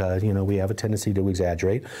 but, you know, we have a tendency to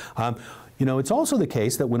exaggerate. You know, it's also the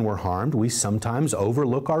case that when we're harmed, we sometimes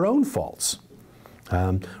overlook our own faults.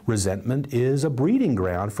 Resentment is a breeding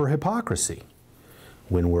ground for hypocrisy.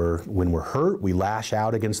 When we're hurt, we lash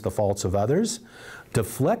out against the faults of others,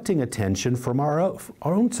 deflecting attention from our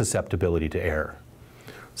own susceptibility to error.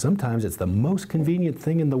 Sometimes it's the most convenient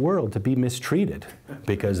thing in the world to be mistreated,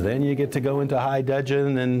 because then you get to go into high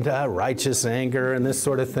dudgeon and righteous anger and this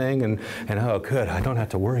sort of thing, and oh, good, I don't have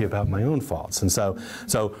to worry about my own faults. And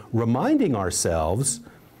so reminding ourselves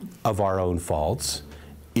of our own faults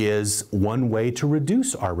is one way to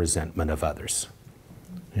reduce our resentment of others.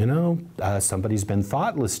 You know, somebody's been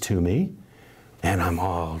thoughtless to me, and I'm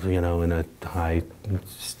all, you know, in a high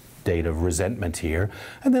state of resentment here.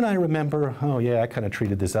 And then I remember, oh yeah, I kind of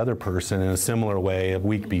treated this other person in a similar way a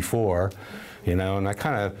week before, you know, and I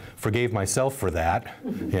kind of forgave myself for that,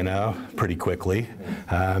 you know, pretty quickly.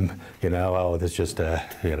 You know, oh, this is just a,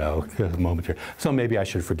 you know, a moment here. So maybe I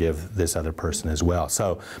should forgive this other person as well.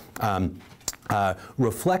 So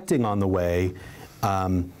reflecting on the way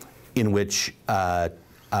in which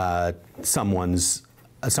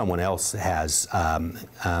someone else's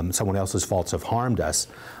faults have harmed us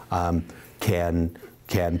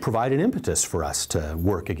can provide an impetus for us to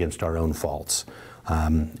work against our own faults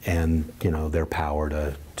and, you know, their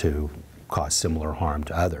power to cause similar harm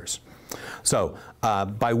to others. So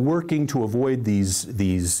by working to avoid these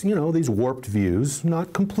warped views,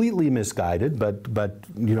 not completely misguided, but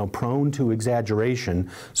you know, prone to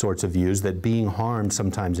exaggeration sorts of views that being harmed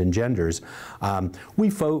sometimes engenders, we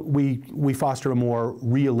foster a more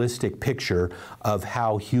realistic picture of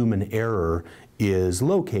how human error is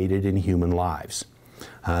located in human lives.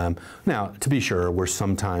 Now, to be sure, we're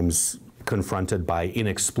sometimes confronted by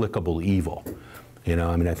inexplicable evil. You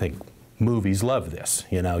know, I mean, I think movies love this.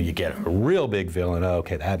 You know, you get a real big villain,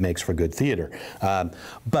 okay, that makes for good theater.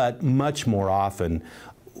 But much more often,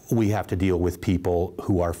 we have to deal with people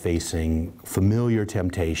who are facing familiar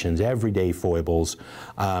temptations, everyday foibles.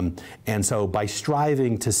 And so by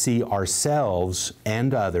striving to see ourselves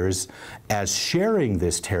and others as sharing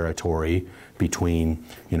this territory between,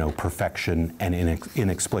 you know, perfection and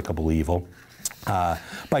inexplicable evil,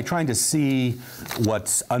 by trying to see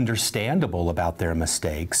what's understandable about their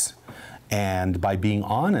mistakes, and by being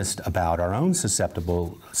honest about our own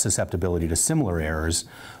susceptibility to similar errors,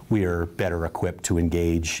 we are better equipped to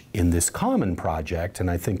engage in this common project. And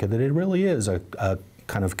I think that it really is a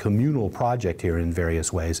kind of communal project here in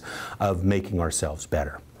various ways of making ourselves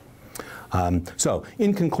better. So,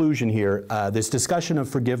 in conclusion here, this discussion of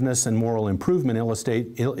forgiveness and moral improvement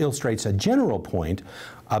illustrates a general point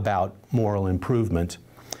about moral improvement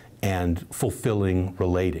and fulfilling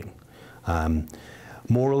relating.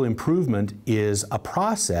 Moral improvement is a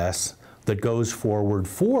process that goes forward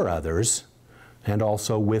for others and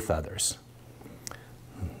also with others.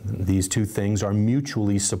 These two things are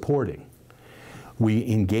mutually supporting. We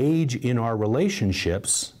engage in our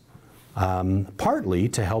relationships partly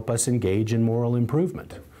to help us engage in moral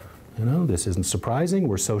improvement. You know, this isn't surprising.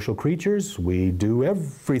 We're social creatures. We do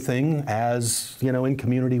everything as, you know, in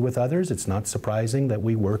community with others. It's not surprising that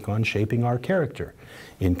we work on shaping our character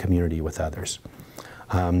in community with others.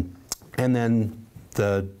 And then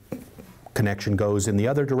the connection goes in the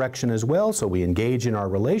other direction as well, so we engage in our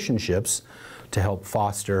relationships to help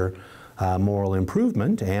foster moral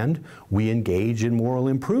improvement, and we engage in moral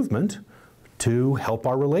improvement to help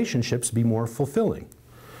our relationships be more fulfilling.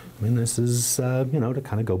 I mean, this is, you know, to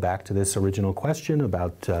kind of go back to this original question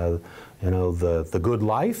about, you know, the good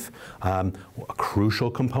life. A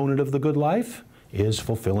crucial component of the good life is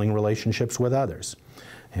fulfilling relationships with others.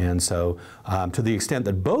 And so, to the extent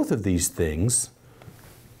that both of these things,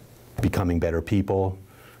 becoming better people,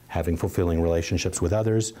 having fulfilling relationships with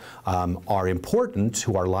others, are important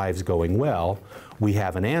to our lives going well, we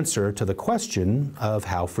have an answer to the question of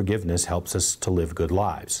how forgiveness helps us to live good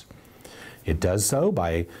lives. It does so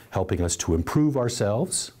by helping us to improve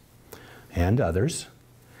ourselves and others,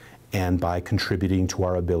 and by contributing to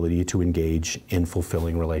our ability to engage in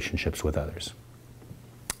fulfilling relationships with others.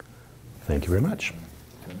 Thank you very much.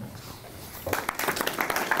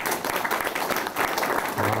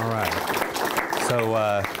 All right. So,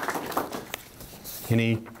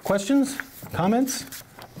 any questions, comments,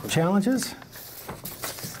 challenges?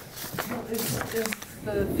 Well, is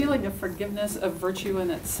the feeling of forgiveness a virtue in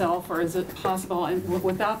itself, or is it possible, and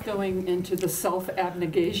without going into the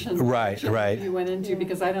self-abnegation you went into,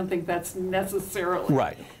 because I don't think that's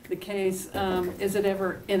necessarily the case, is it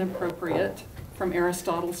ever inappropriate from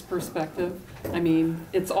Aristotle's perspective? I mean,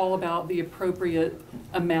 it's all about the appropriate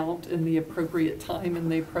amount and the appropriate time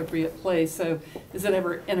and the appropriate place. So is it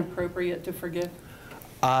ever inappropriate to forgive?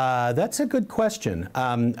 That's a good question.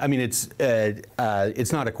 I mean, it's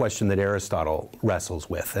not a question that Aristotle wrestles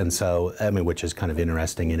with, and so, I mean, which is kind of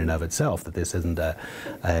interesting in and of itself, that this isn't a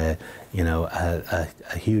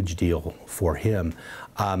huge deal for him.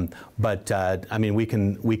 But I mean, we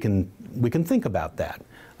can think about that.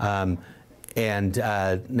 And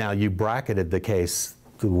now you bracketed the case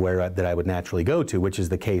that I would naturally go to, which is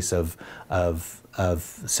the case of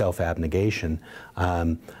self-abnegation,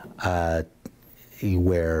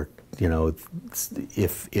 where, you know,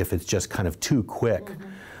 if it's just kind of too quick,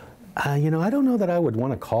 you know, I don't know that I would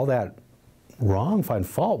want to call that wrong, find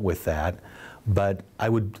fault with that, but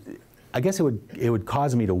I guess it would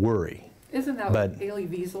cause me to worry. Isn't that what Elie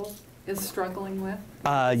Wiesel is struggling with?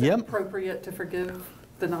 Is Yep. it appropriate to forgive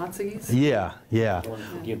the Nazis? Yeah, yeah. Want to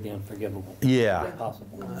forgive the unforgivable. Yeah. If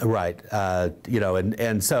possible. Right, you know,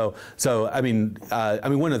 and so I mean,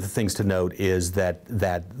 one of the things to note is that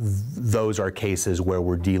those are cases where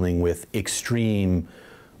we're dealing with extreme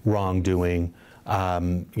wrongdoing,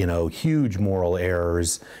 you know, huge moral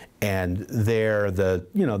errors, and there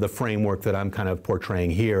the framework that I'm kind of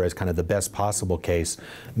portraying here as kind of the best possible case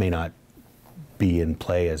may not be in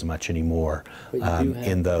play as much anymore But you do have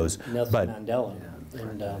in those. Nelson But Mandela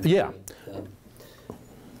and yeah.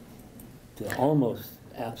 the almost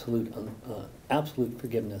absolute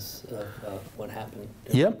forgiveness of what happened.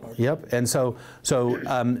 Yep, yep. And so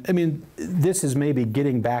I mean, this is maybe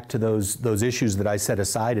getting back to those issues that I set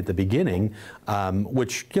aside at the beginning,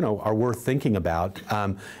 which, you know, are worth thinking about.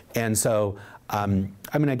 And so, I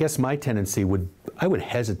mean, I guess my tendency I would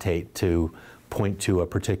hesitate to point to a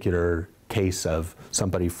particular case of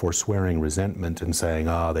somebody forswearing resentment and saying,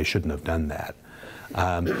 oh, they shouldn't have done that.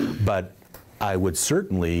 But I would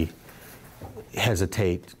certainly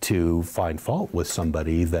hesitate to find fault with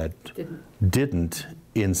somebody that didn't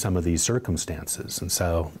in some of these circumstances. And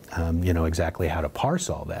so, you know, exactly how to parse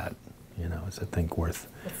all that, you know, is I think worth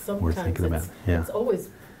thinking about. Yeah. It's always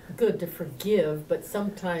good to forgive, but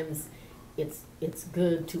sometimes it's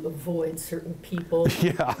good to avoid certain people.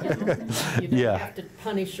 Yeah. You know? You don't Yeah. have to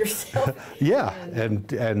punish yourself. Yeah,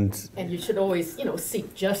 and you should always, you know,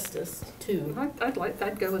 seek justice too.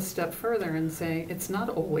 I'd go a step further and say it's not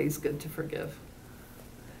always good to forgive.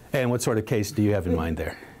 And what sort of case do you have in mind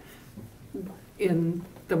there? In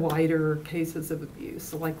the wider cases of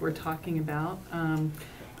abuse, like we're talking about,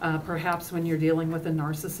 perhaps when you're dealing with a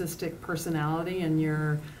narcissistic personality and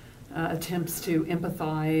your attempts to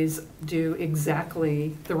empathize do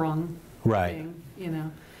exactly the wrong thing, you know.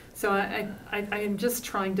 So I am just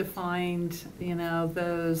trying to find, you know,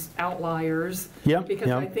 those outliers, because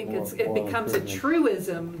I think it becomes a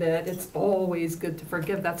truism that it's always good to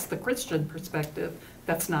forgive. That's the Christian perspective.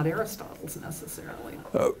 That's not Aristotle's necessarily.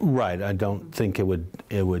 Right. I don't think it would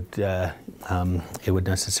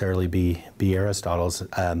necessarily be Aristotle's.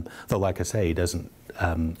 Though, like I say, he doesn't.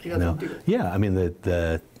 You know, yeah. I mean,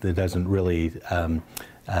 that doesn't really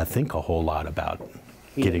think a whole lot about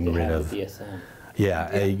getting rid of.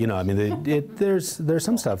 Yeah, you know, I mean, there's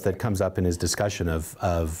some stuff that comes up in his discussion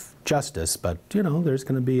of justice, but you know, there's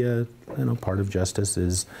going to be part of justice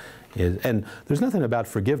is, and there's nothing about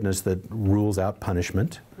forgiveness that rules out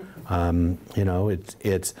punishment. You know,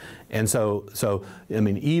 and so I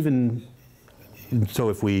mean, even. So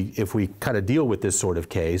if we kind of deal with this sort of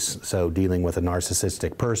case, so dealing with a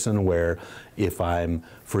narcissistic person where if I'm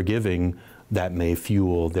forgiving, that may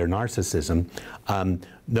fuel their narcissism,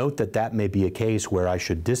 note that may be a case where I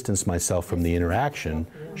should distance myself from the interaction,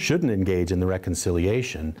 shouldn't engage in the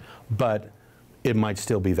reconciliation, but it might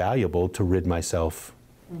still be valuable to rid myself,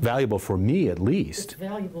 valuable for me at least,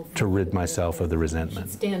 to rid myself of the resentment.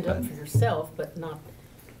 You should stand up for yourself, but not,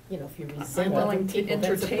 you know, if you resent I'm willing to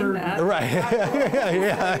entertain that. Right.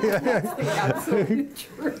 Yeah. That's the absolute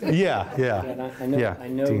truth. Yeah. And I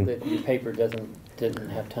know that your paper didn't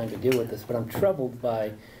have time to deal with this, but I'm troubled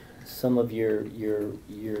by some of your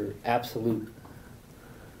absolute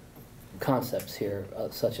concepts here,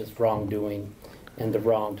 such as wrongdoing and the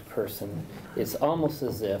wronged person. It's almost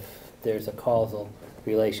as if there's a causal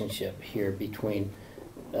relationship here between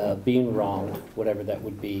being wronged, whatever that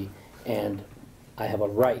would be, and I have a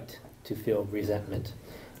right to feel resentment,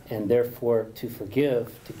 and therefore to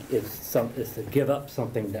forgive is to give up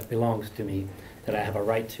something that belongs to me that I have a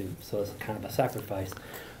right to. So it's kind of a sacrifice.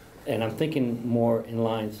 And I'm thinking more in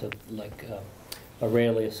lines of like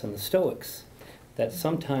Aurelius and the Stoics, that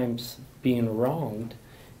sometimes being wronged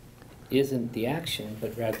isn't the action,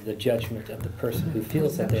 but rather the judgment of the person who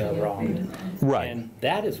feels that they are wronged. Right. And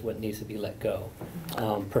that is what needs to be let go,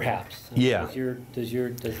 perhaps. Yeah. Does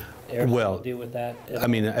Aristotle deal with that? I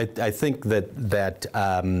mean, I think that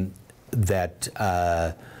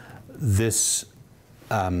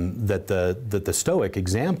the Stoic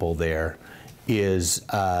example there is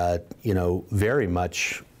you know, very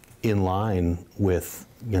much in line with,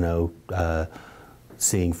 you know,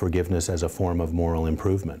 seeing forgiveness as a form of moral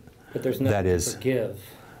improvement. But there's nothing to forgive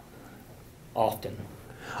often.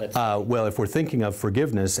 Well, if we're thinking of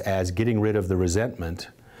forgiveness as getting rid of the resentment,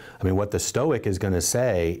 I mean, what the Stoic is going to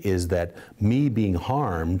say is that me being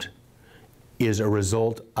harmed is a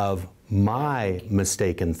result of my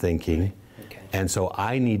mistaken thinking, and so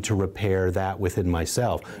I need to repair that within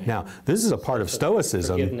myself. Now, this is a part of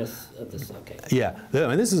Stoicism. Forgiveness of this, Yeah, I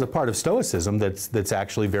mean, this is a part of Stoicism that's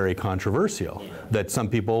actually very controversial. That some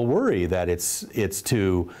people worry that it's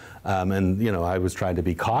to And you know, I was trying to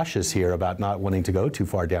be cautious here about not wanting to go too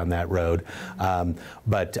far down that road.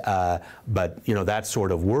 But you know, that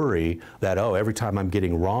sort of worry that, oh, every time I'm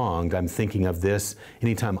getting wronged, I'm thinking of this.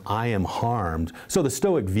 Anytime I am harmed. So the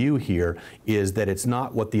Stoic view here is that it's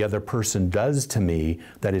not what the other person does to me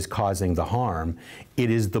that is causing the harm. It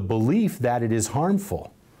is the belief that it is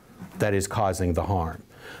harmful that is causing the harm.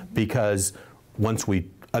 Because once we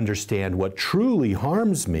understand what truly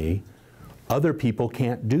harms me, other people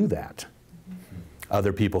can't do that.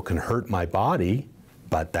 Other people can hurt my body,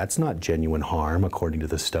 but that's not genuine harm according to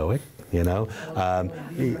the Stoic, you know.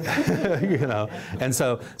 You know, and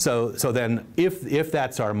so then if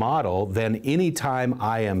that's our model, then anytime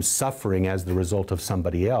I am suffering as the result of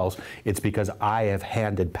somebody else, it's because I have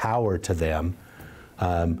handed power to them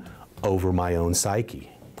over my own psyche.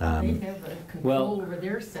 They have a control over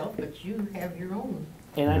their self, but you have your own.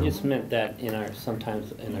 And I just meant that in our,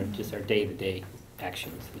 sometimes in our, just our day-to-day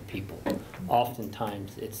actions with people.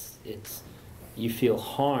 Oftentimes it's, you feel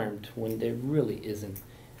harmed when there really isn't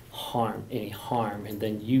any harm, and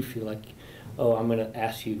then you feel like, oh, I'm gonna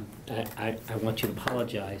ask you, I want you to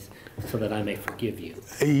apologize so that I may forgive you.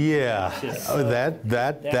 Yeah, So,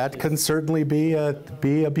 that can certainly be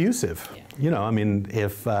abusive. Yeah. You know, I mean,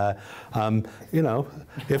 if you know,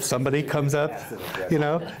 if somebody comes up, you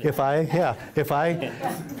know, if I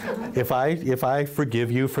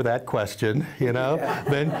forgive you for that question, you know,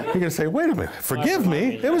 then you're gonna say, wait a minute, forgive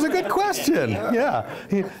me? It was a good question. Yeah,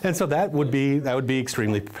 and so that would be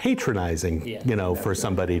extremely patronizing, you know, for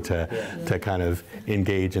somebody to kind of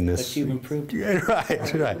engage in this. But you've improved.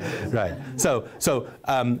 Right. So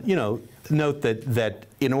you know, note that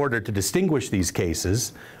in order to distinguish these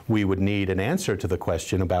cases, we would need an answer to the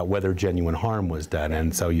question about whether genuine harm was done.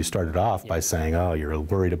 And so you started off by saying, oh, you're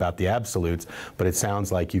worried about the absolutes, but it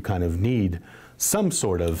sounds like you kind of need some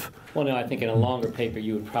sort of... Well, no, I think in a longer paper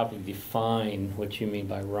you would probably define what you mean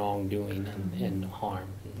by wrongdoing and harm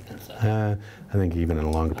and such. I think even in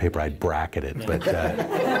a longer paper I'd bracket it, but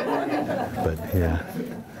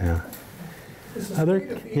yeah. Is the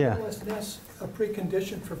state of egolessness a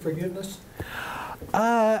precondition for forgiveness?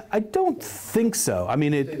 I don't think so. I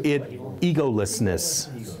mean, egolessness.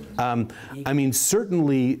 I mean,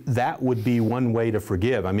 certainly that would be one way to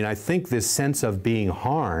forgive. I mean, I think this sense of being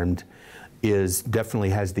harmed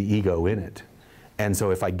definitely has the ego in it. And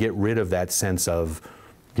so if I get rid of that sense of,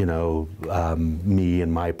 you know, me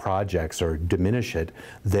and my projects, or diminish it,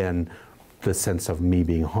 then the sense of me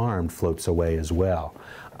being harmed floats away as well.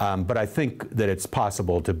 But I think that it's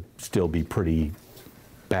possible to still be pretty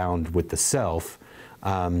bound with the self,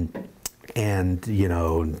 and, you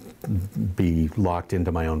know, be locked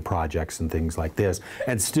into my own projects and things like this,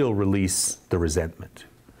 and still release the resentment.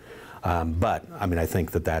 But I mean, I think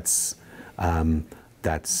that that's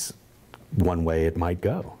one way it might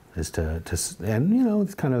go, is and you know,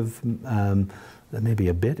 it's kind of maybe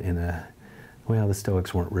a bit in a, well, the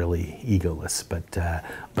Stoics weren't really egoless,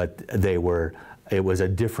 but they were. It was a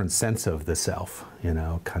different sense of the self, you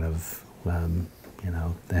know, kind of, you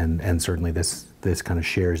know, and certainly this kind of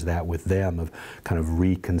shares that with them, of kind of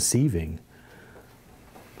reconceiving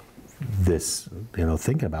this, you know,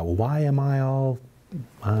 thinking about, well, why am I all,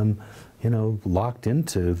 you know, locked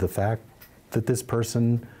into the fact that this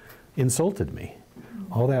person insulted me?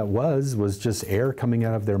 All that was just air coming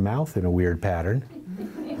out of their mouth in a weird pattern.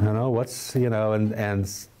 You know, what's, you know, and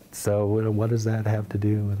so what does that have to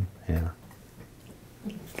do? And yeah.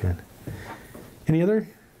 Good. Any other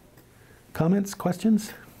comments,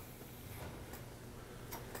 questions?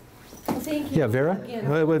 Well, thank you. Yeah, Vera?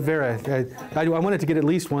 Vera, I wanted to get at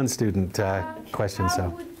least one student question. How So,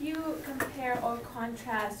 would you compare or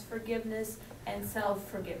contrast forgiveness and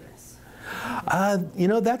self-forgiveness? you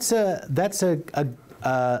know, that's a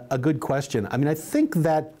good question. I mean, I think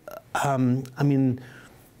that I mean,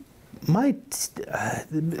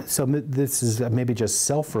 so this is maybe just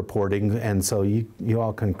self-reporting, and so you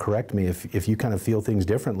all can correct me if you kind of feel things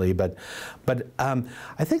differently, but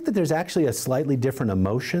I think that there's actually a slightly different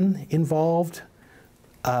emotion involved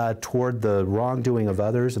toward the wrongdoing of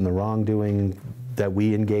others and the wrongdoing that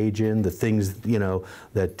we engage in, the things, you know,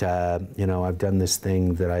 that, you know, I've done this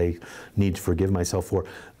thing that I need to forgive myself for.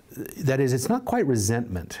 That is, it's not quite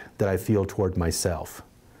resentment that I feel toward myself.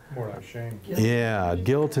 More like shame. Yeah,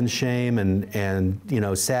 guilt and shame and you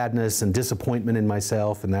know, sadness and disappointment in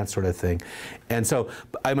myself and that sort of thing. And so,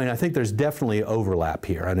 I mean, I think there's definitely overlap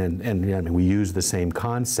here, and I mean, we use the same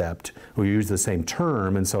concept, we use the same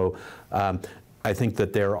term, and so I think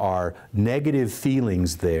that there are negative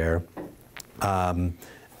feelings there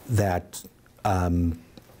that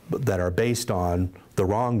are based on the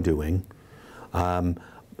wrongdoing.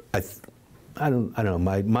 I don't know,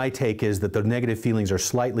 my take is that the negative feelings are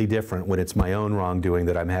slightly different when it's my own wrongdoing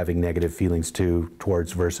that I'm having negative feelings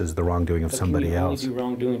towards versus the wrongdoing of somebody else. Can you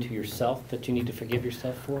only do wrongdoing to yourself that you need to forgive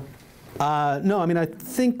yourself for? No, I mean, I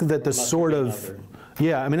think that the sort of,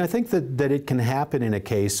 yeah, I mean, I think that it can happen in a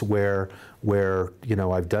case where, you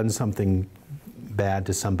know, I've done something bad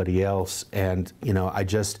to somebody else, and, you know, I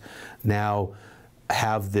just now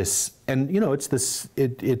have this, and, you know, it's this,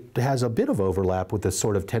 it has a bit of overlap with the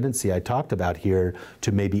sort of tendency I talked about here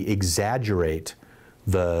to maybe exaggerate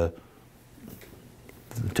to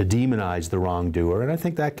demonize the wrongdoer, and I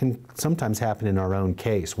think that can sometimes happen in our own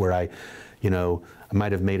case, where I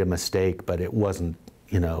might have made a mistake, but it wasn't,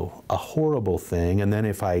 you know, a horrible thing. And then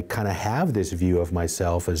if I kind of have this view of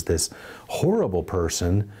myself as this horrible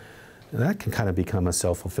person, that can kind of become a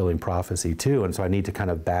self-fulfilling prophecy too. And so I need to kind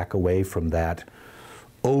of back away from that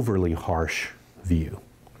overly harsh view.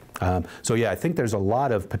 So yeah, I think there's a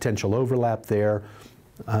lot of potential overlap there.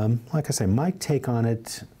 Like I say, my take on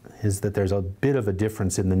it is that there's a bit of a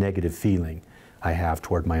difference in the negative feeling I have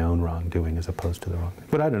toward my own wrongdoing as opposed to the wrong.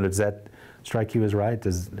 But I don't know, does that strike you as right?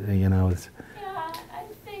 Does, you know, yeah, I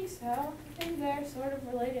think so. I think they're sort of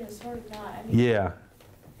related and sort of not. I mean, yeah.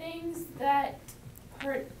 Things that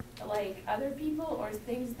hurt, like, other people, or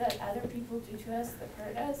things that other people do to us that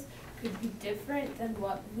hurt us could be different than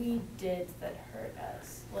what we did that hurt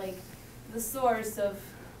us. Like, the source of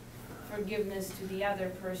forgiveness to the other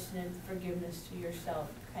person and forgiveness to yourself,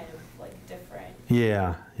 kind of like different.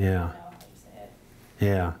 Yeah, yeah. I don't know how to say it.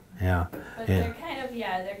 Yeah, yeah. But yeah.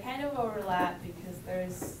 they're kind of overlap because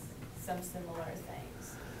there's some similar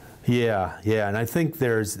things. Yeah, yeah, and I think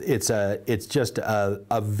it's just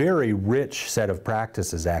a very rich set of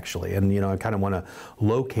practices, actually, and, you know, I kind of want to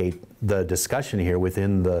locate the discussion here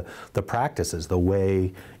within the practices, the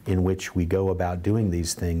way in which we go about doing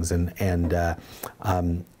these things, and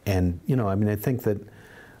you know, I mean, I think that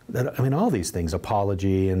I mean, all these things,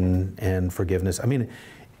 apology and forgiveness, I mean,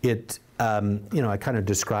 it. You know, I kind of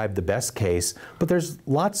described the best case, but there's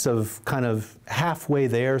lots of kind of halfway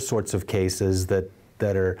there sorts of cases that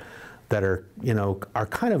are you know, are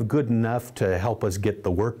kind of good enough to help us get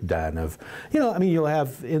the work done. Of, you know, I mean, you'll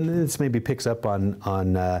have, and this maybe picks up on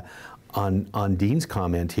Dean's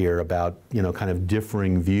comment here about, you know, kind of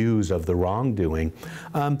differing views of the wrongdoing.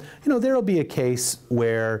 You know, there'll be a case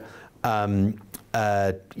where you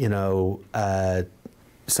know,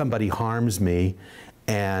 somebody harms me,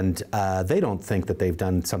 and they don't think that they've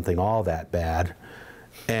done something all that bad,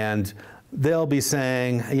 and they'll be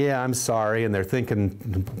saying, yeah, I'm sorry, and they're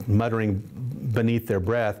thinking, muttering beneath their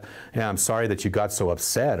breath, yeah, I'm sorry that you got so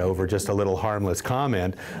upset over just a little harmless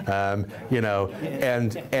comment, you know,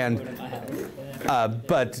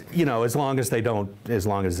 but, you know, as long as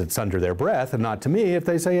it's under their breath and not to me, if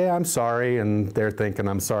they say, yeah, I'm sorry, and they're thinking,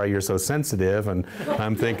 I'm sorry you're so sensitive, and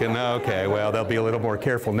I'm thinking, okay, well, they'll be a little more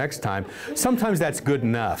careful next time. Sometimes that's good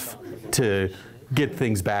enough to get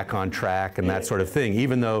things back on track and that sort of thing,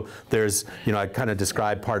 even though there's, you know, I kind of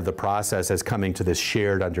described part of the process as coming to this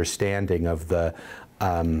shared understanding of the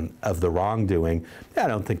wrongdoing. I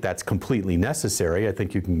don't think that's completely necessary. I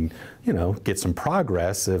think you can, you know, get some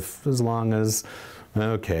progress as long as,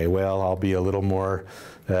 okay, well, I'll be a little more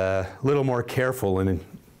careful in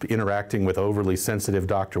interacting with overly sensitive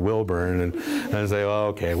Dr. Wilburn, and say, oh,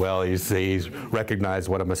 okay, well, he's recognized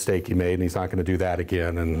what a mistake he made, and he's not going to do that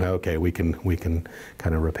again, and okay, we can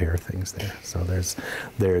kind of repair things there. So there's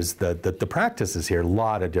the practices here, a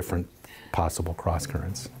lot of different possible cross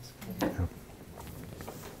currents. Yeah.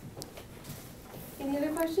 Any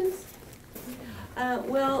other questions?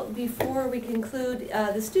 Well, before we conclude,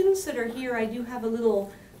 the students that are here, I do have a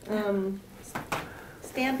little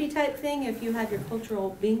stampy type thing if you have your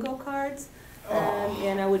cultural bingo cards,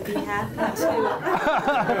 and I would be happy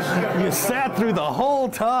to. You sat through the whole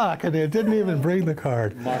talk and it didn't even bring the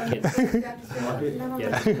card. Mark it. Yes,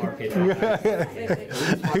 mark it.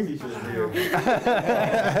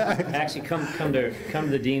 Actually, come to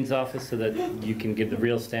the dean's office so that you can give the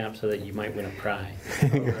real stamp, so that you might win a prize.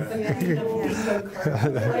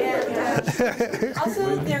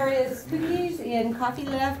 Also, there is cookies and coffee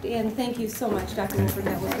left, and thank you so much, Dr. Wilburn.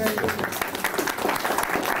 That was very good.